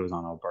tournaments. It was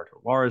on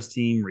Alberto Lara's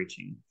team,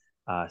 reaching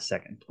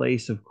second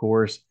place, of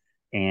course.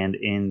 And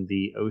in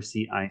the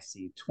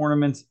OCIC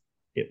tournament,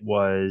 it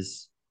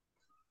was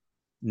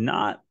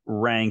not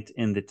ranked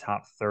in the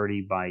top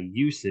 30 by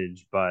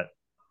usage, but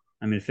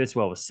I mean, it fits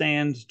well with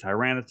Sand.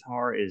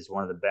 Tyranitar is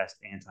one of the best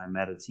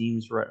anti-meta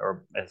teams, right,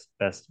 or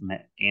best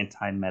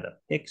anti-meta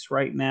picks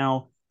right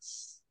now.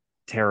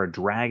 Terra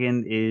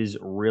Dragon is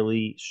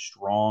really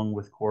strong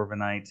with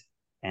Corviknight,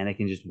 and it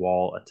can just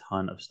wall a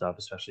ton of stuff,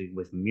 especially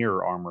with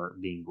Mirror Armor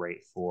being great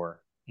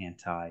for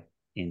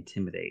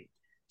anti-intimidate.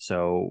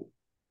 So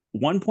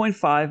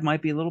 1.5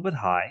 might be a little bit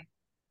high,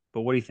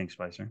 but what do you think,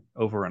 Spicer?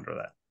 Over or under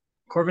that?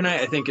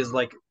 Corviknight, I think, is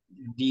like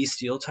the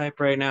steel type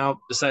right now,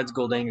 besides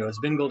Goldango. It's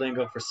been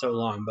Goldango for so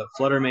long, but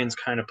Fluttermane's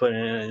kind of put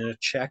in a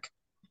check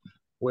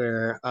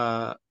where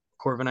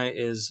Corviknight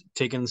is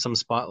taking some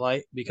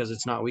spotlight because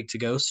it's not weak to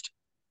Ghost.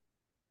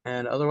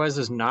 And otherwise,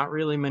 there's not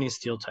really many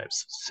steel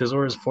types.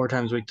 Scizor is 4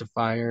 times weak to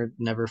fire,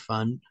 never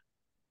fun.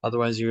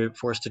 Otherwise, you're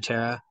forced to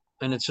Terra.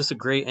 And it's just a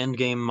great end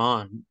game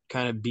Mon.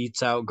 Kind of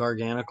beats out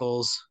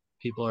Garganicles.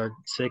 People are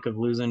sick of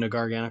losing to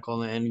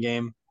Garganical in the end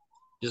game.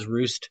 Just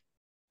roost.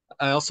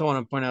 I also want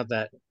to point out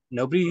that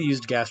nobody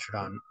used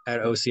Gastrodon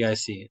at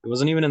OCIC. It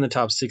wasn't even in the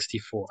top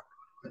 64.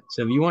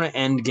 So if you want to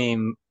end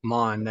game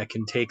Mon that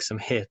can take some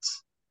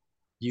hits,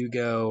 you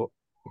go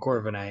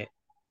Corviknight.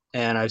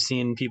 And I've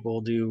seen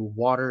people do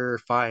water,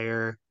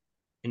 fire,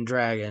 and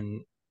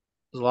dragon.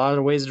 There's a lot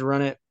of ways to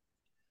run it,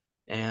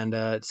 and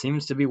it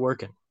seems to be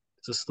working.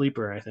 It's a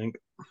sleeper, I think.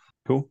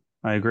 Cool.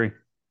 I agree.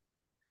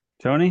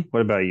 Tony,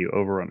 what about you?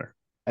 Over or under?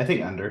 I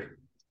think under.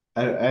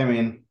 I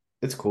mean,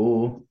 it's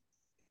cool.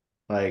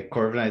 Like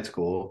Corviknight's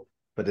cool,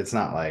 but it's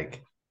not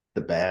like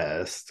the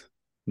best.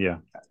 Yeah.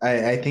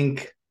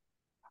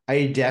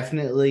 I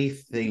definitely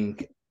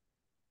think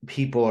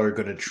people are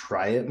going to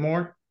try it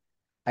more.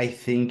 I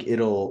think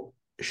it'll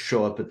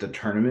show up at the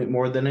tournament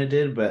more than it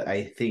did, but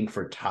I think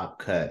for top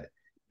cut,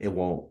 it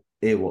won't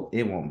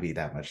be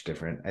that much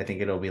different. I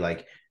think it'll be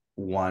like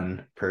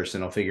one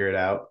person will figure it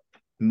out.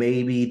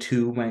 Maybe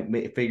two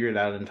might figure it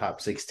out in top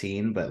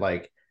 16, but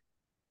like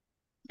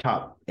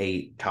top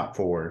 8, top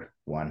 4,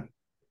 one.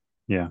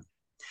 Yeah.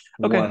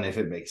 Okay. One if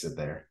it makes it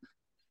there.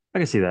 I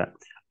can see that.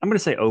 I'm going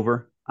to say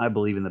over. I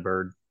believe in the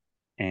bird,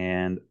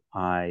 and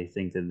I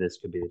think that this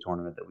could be the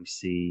tournament that we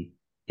see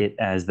it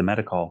as the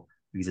meta call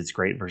because it's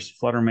great versus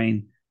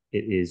Fluttermane.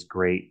 It is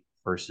great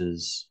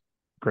versus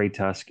Grey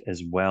Tusk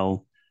as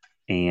well,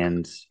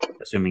 and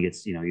assuming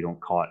it's you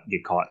don't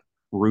get caught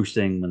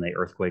roosting when they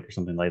earthquake or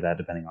something like that,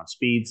 depending on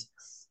speeds.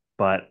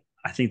 But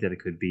I think that it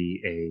could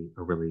be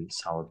a really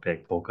solid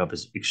pick. Bulk Up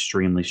is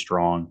extremely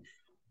strong,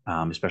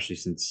 especially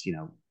since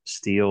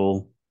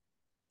steel,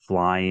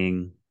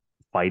 flying,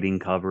 fighting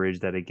coverage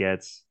that it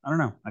gets. I don't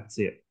know. I can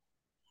see it.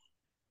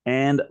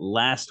 And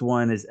last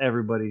one is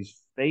everybody's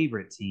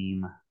favorite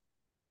team,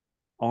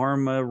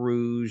 Arma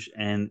Rouge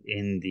and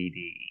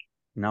NDD.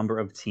 Number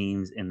of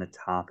teams in the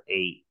top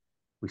 8.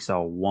 We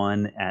saw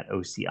one at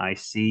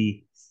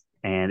OCIC.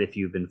 And if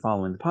you've been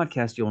following the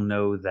podcast, you'll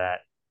know that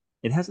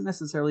it hasn't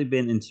necessarily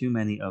been in too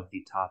many of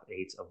the top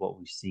 8s of what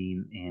we've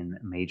seen in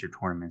major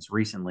tournaments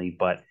recently,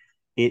 but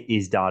it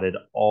is dotted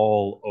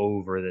all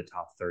over the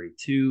top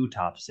 32,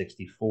 top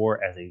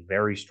 64 as a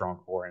very strong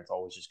core, and it's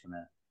always just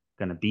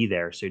gonna be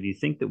there. So do you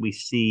think that we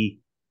see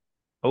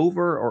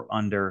over or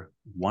under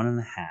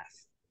 1.5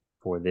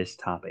 for this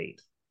top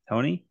 8?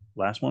 Tony,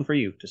 last one for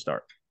you to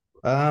start.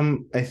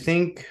 I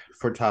think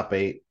for top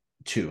 8,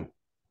 2.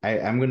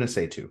 I'm gonna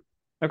say 2.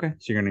 Okay,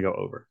 so you're gonna go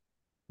over.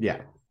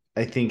 Yeah,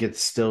 I think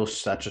it's still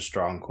such a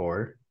strong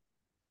core.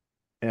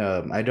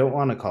 I don't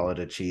want to call it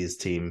a cheese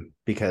team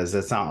because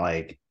it's not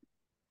like,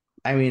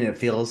 I mean, it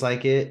feels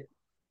like it,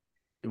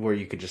 where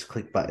you could just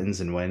click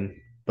buttons and win,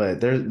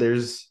 but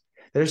there's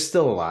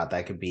still a lot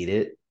that could beat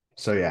it.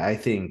 So yeah, I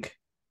think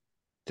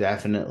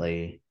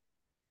definitely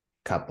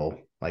couple,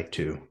 like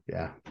 2.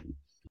 Yeah.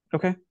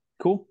 Okay,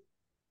 cool.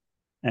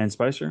 And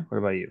Spicer, what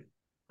about you?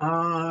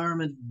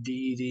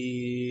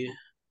 Armadillo.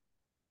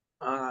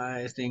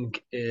 I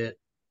think it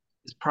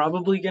is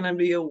probably going to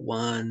be a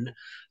 1,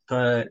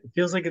 but it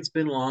feels like it's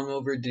been long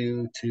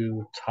overdue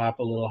to top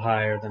a little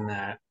higher than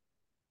that.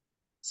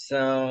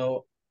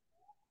 So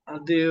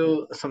I'll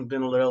do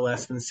something a little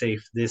less than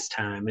safe this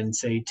time and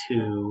say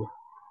 2,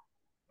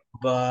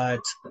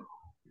 but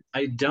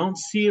I don't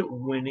see it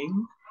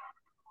winning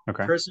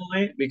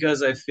personally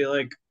because I feel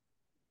like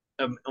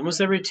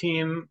almost every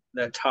team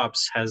that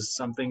tops has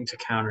something to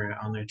counter it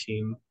on their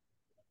team,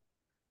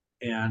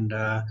 and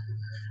a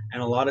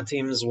lot of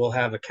teams will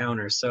have a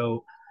counter.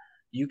 So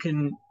you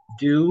can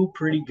do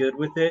pretty good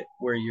with it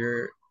where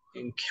you're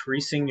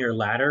increasing your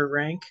ladder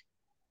rank,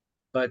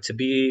 but to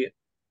be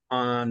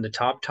on the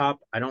top,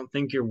 I don't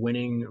think you're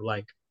winning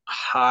like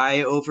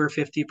high over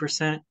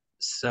 50%.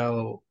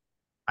 So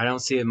I don't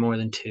see it more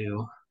than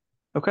 2.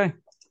 Okay,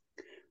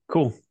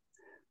 cool.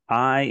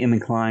 I am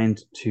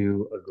inclined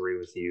to agree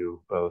with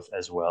you both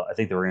as well. I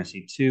think that we're going to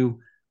see 2.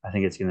 I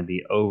think it's going to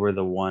be over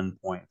the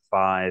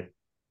 1.5,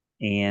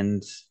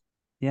 and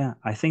yeah,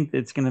 I think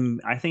it's going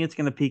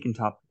to peak in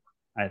top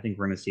I think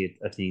we're going to see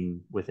a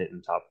team with it in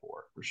the top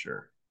 4 for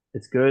sure.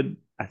 It's good.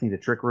 I think the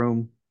Trick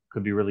Room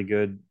could be really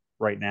good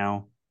right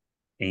now,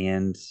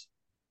 and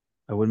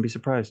I wouldn't be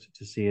surprised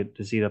to see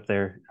it up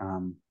there,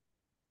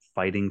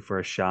 fighting for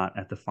a shot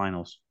at the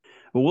finals.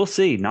 But we'll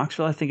see.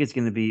 Knoxville, I think it's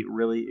going to be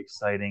really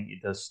exciting.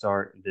 It does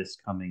start this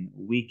coming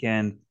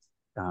weekend.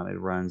 It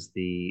runs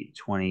the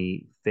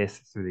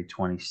 25th through the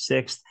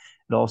 26th.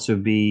 It'll also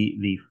be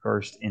the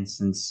first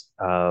instance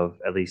of,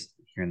 at least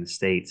here in the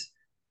States,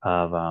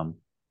 of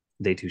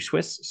Day 2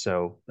 Swiss.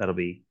 So that'll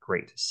be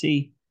great to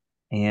see.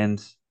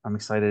 And I'm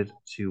excited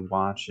to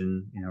watch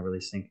and,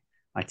 really sink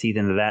my teeth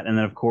into that. And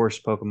then, of course,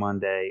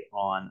 Pokemon Day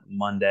on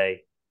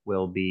Monday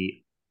will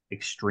be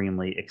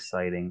extremely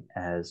exciting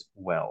as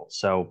well.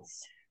 So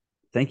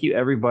thank you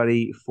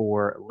everybody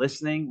for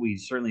listening. We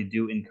certainly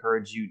do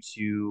encourage you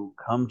to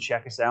come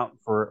check us out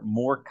for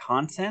more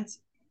content.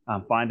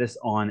 Find us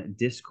on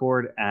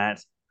Discord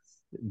at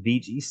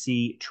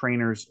VGC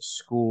Trainers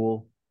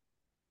School.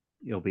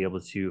 You'll be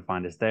able to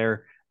find us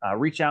there.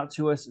 Reach out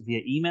to us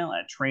via email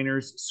at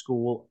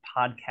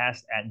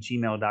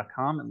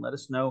trainersschoolpodcast@gmail.com and let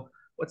us know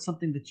what's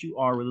something that you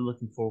are really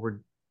looking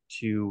forward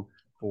to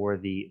for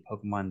the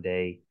Pokemon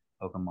Day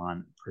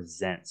Pokemon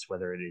Presents,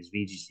 whether it is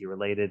VGC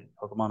related,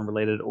 Pokemon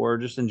related, or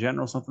just in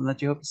general, something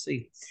that you hope to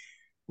see.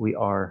 We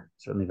are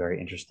certainly very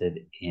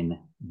interested in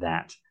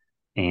that.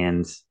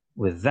 And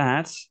with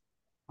that,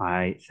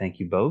 I thank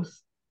you both,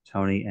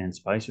 Tony and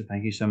Spicer.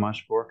 Thank you so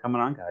much for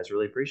coming on, guys.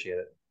 Really appreciate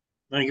it.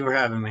 Thank you for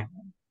having me.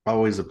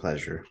 Always a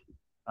pleasure.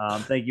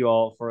 Thank you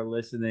all for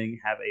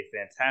listening. Have a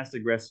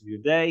fantastic rest of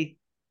your day.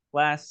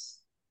 Class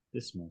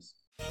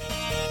dismissed.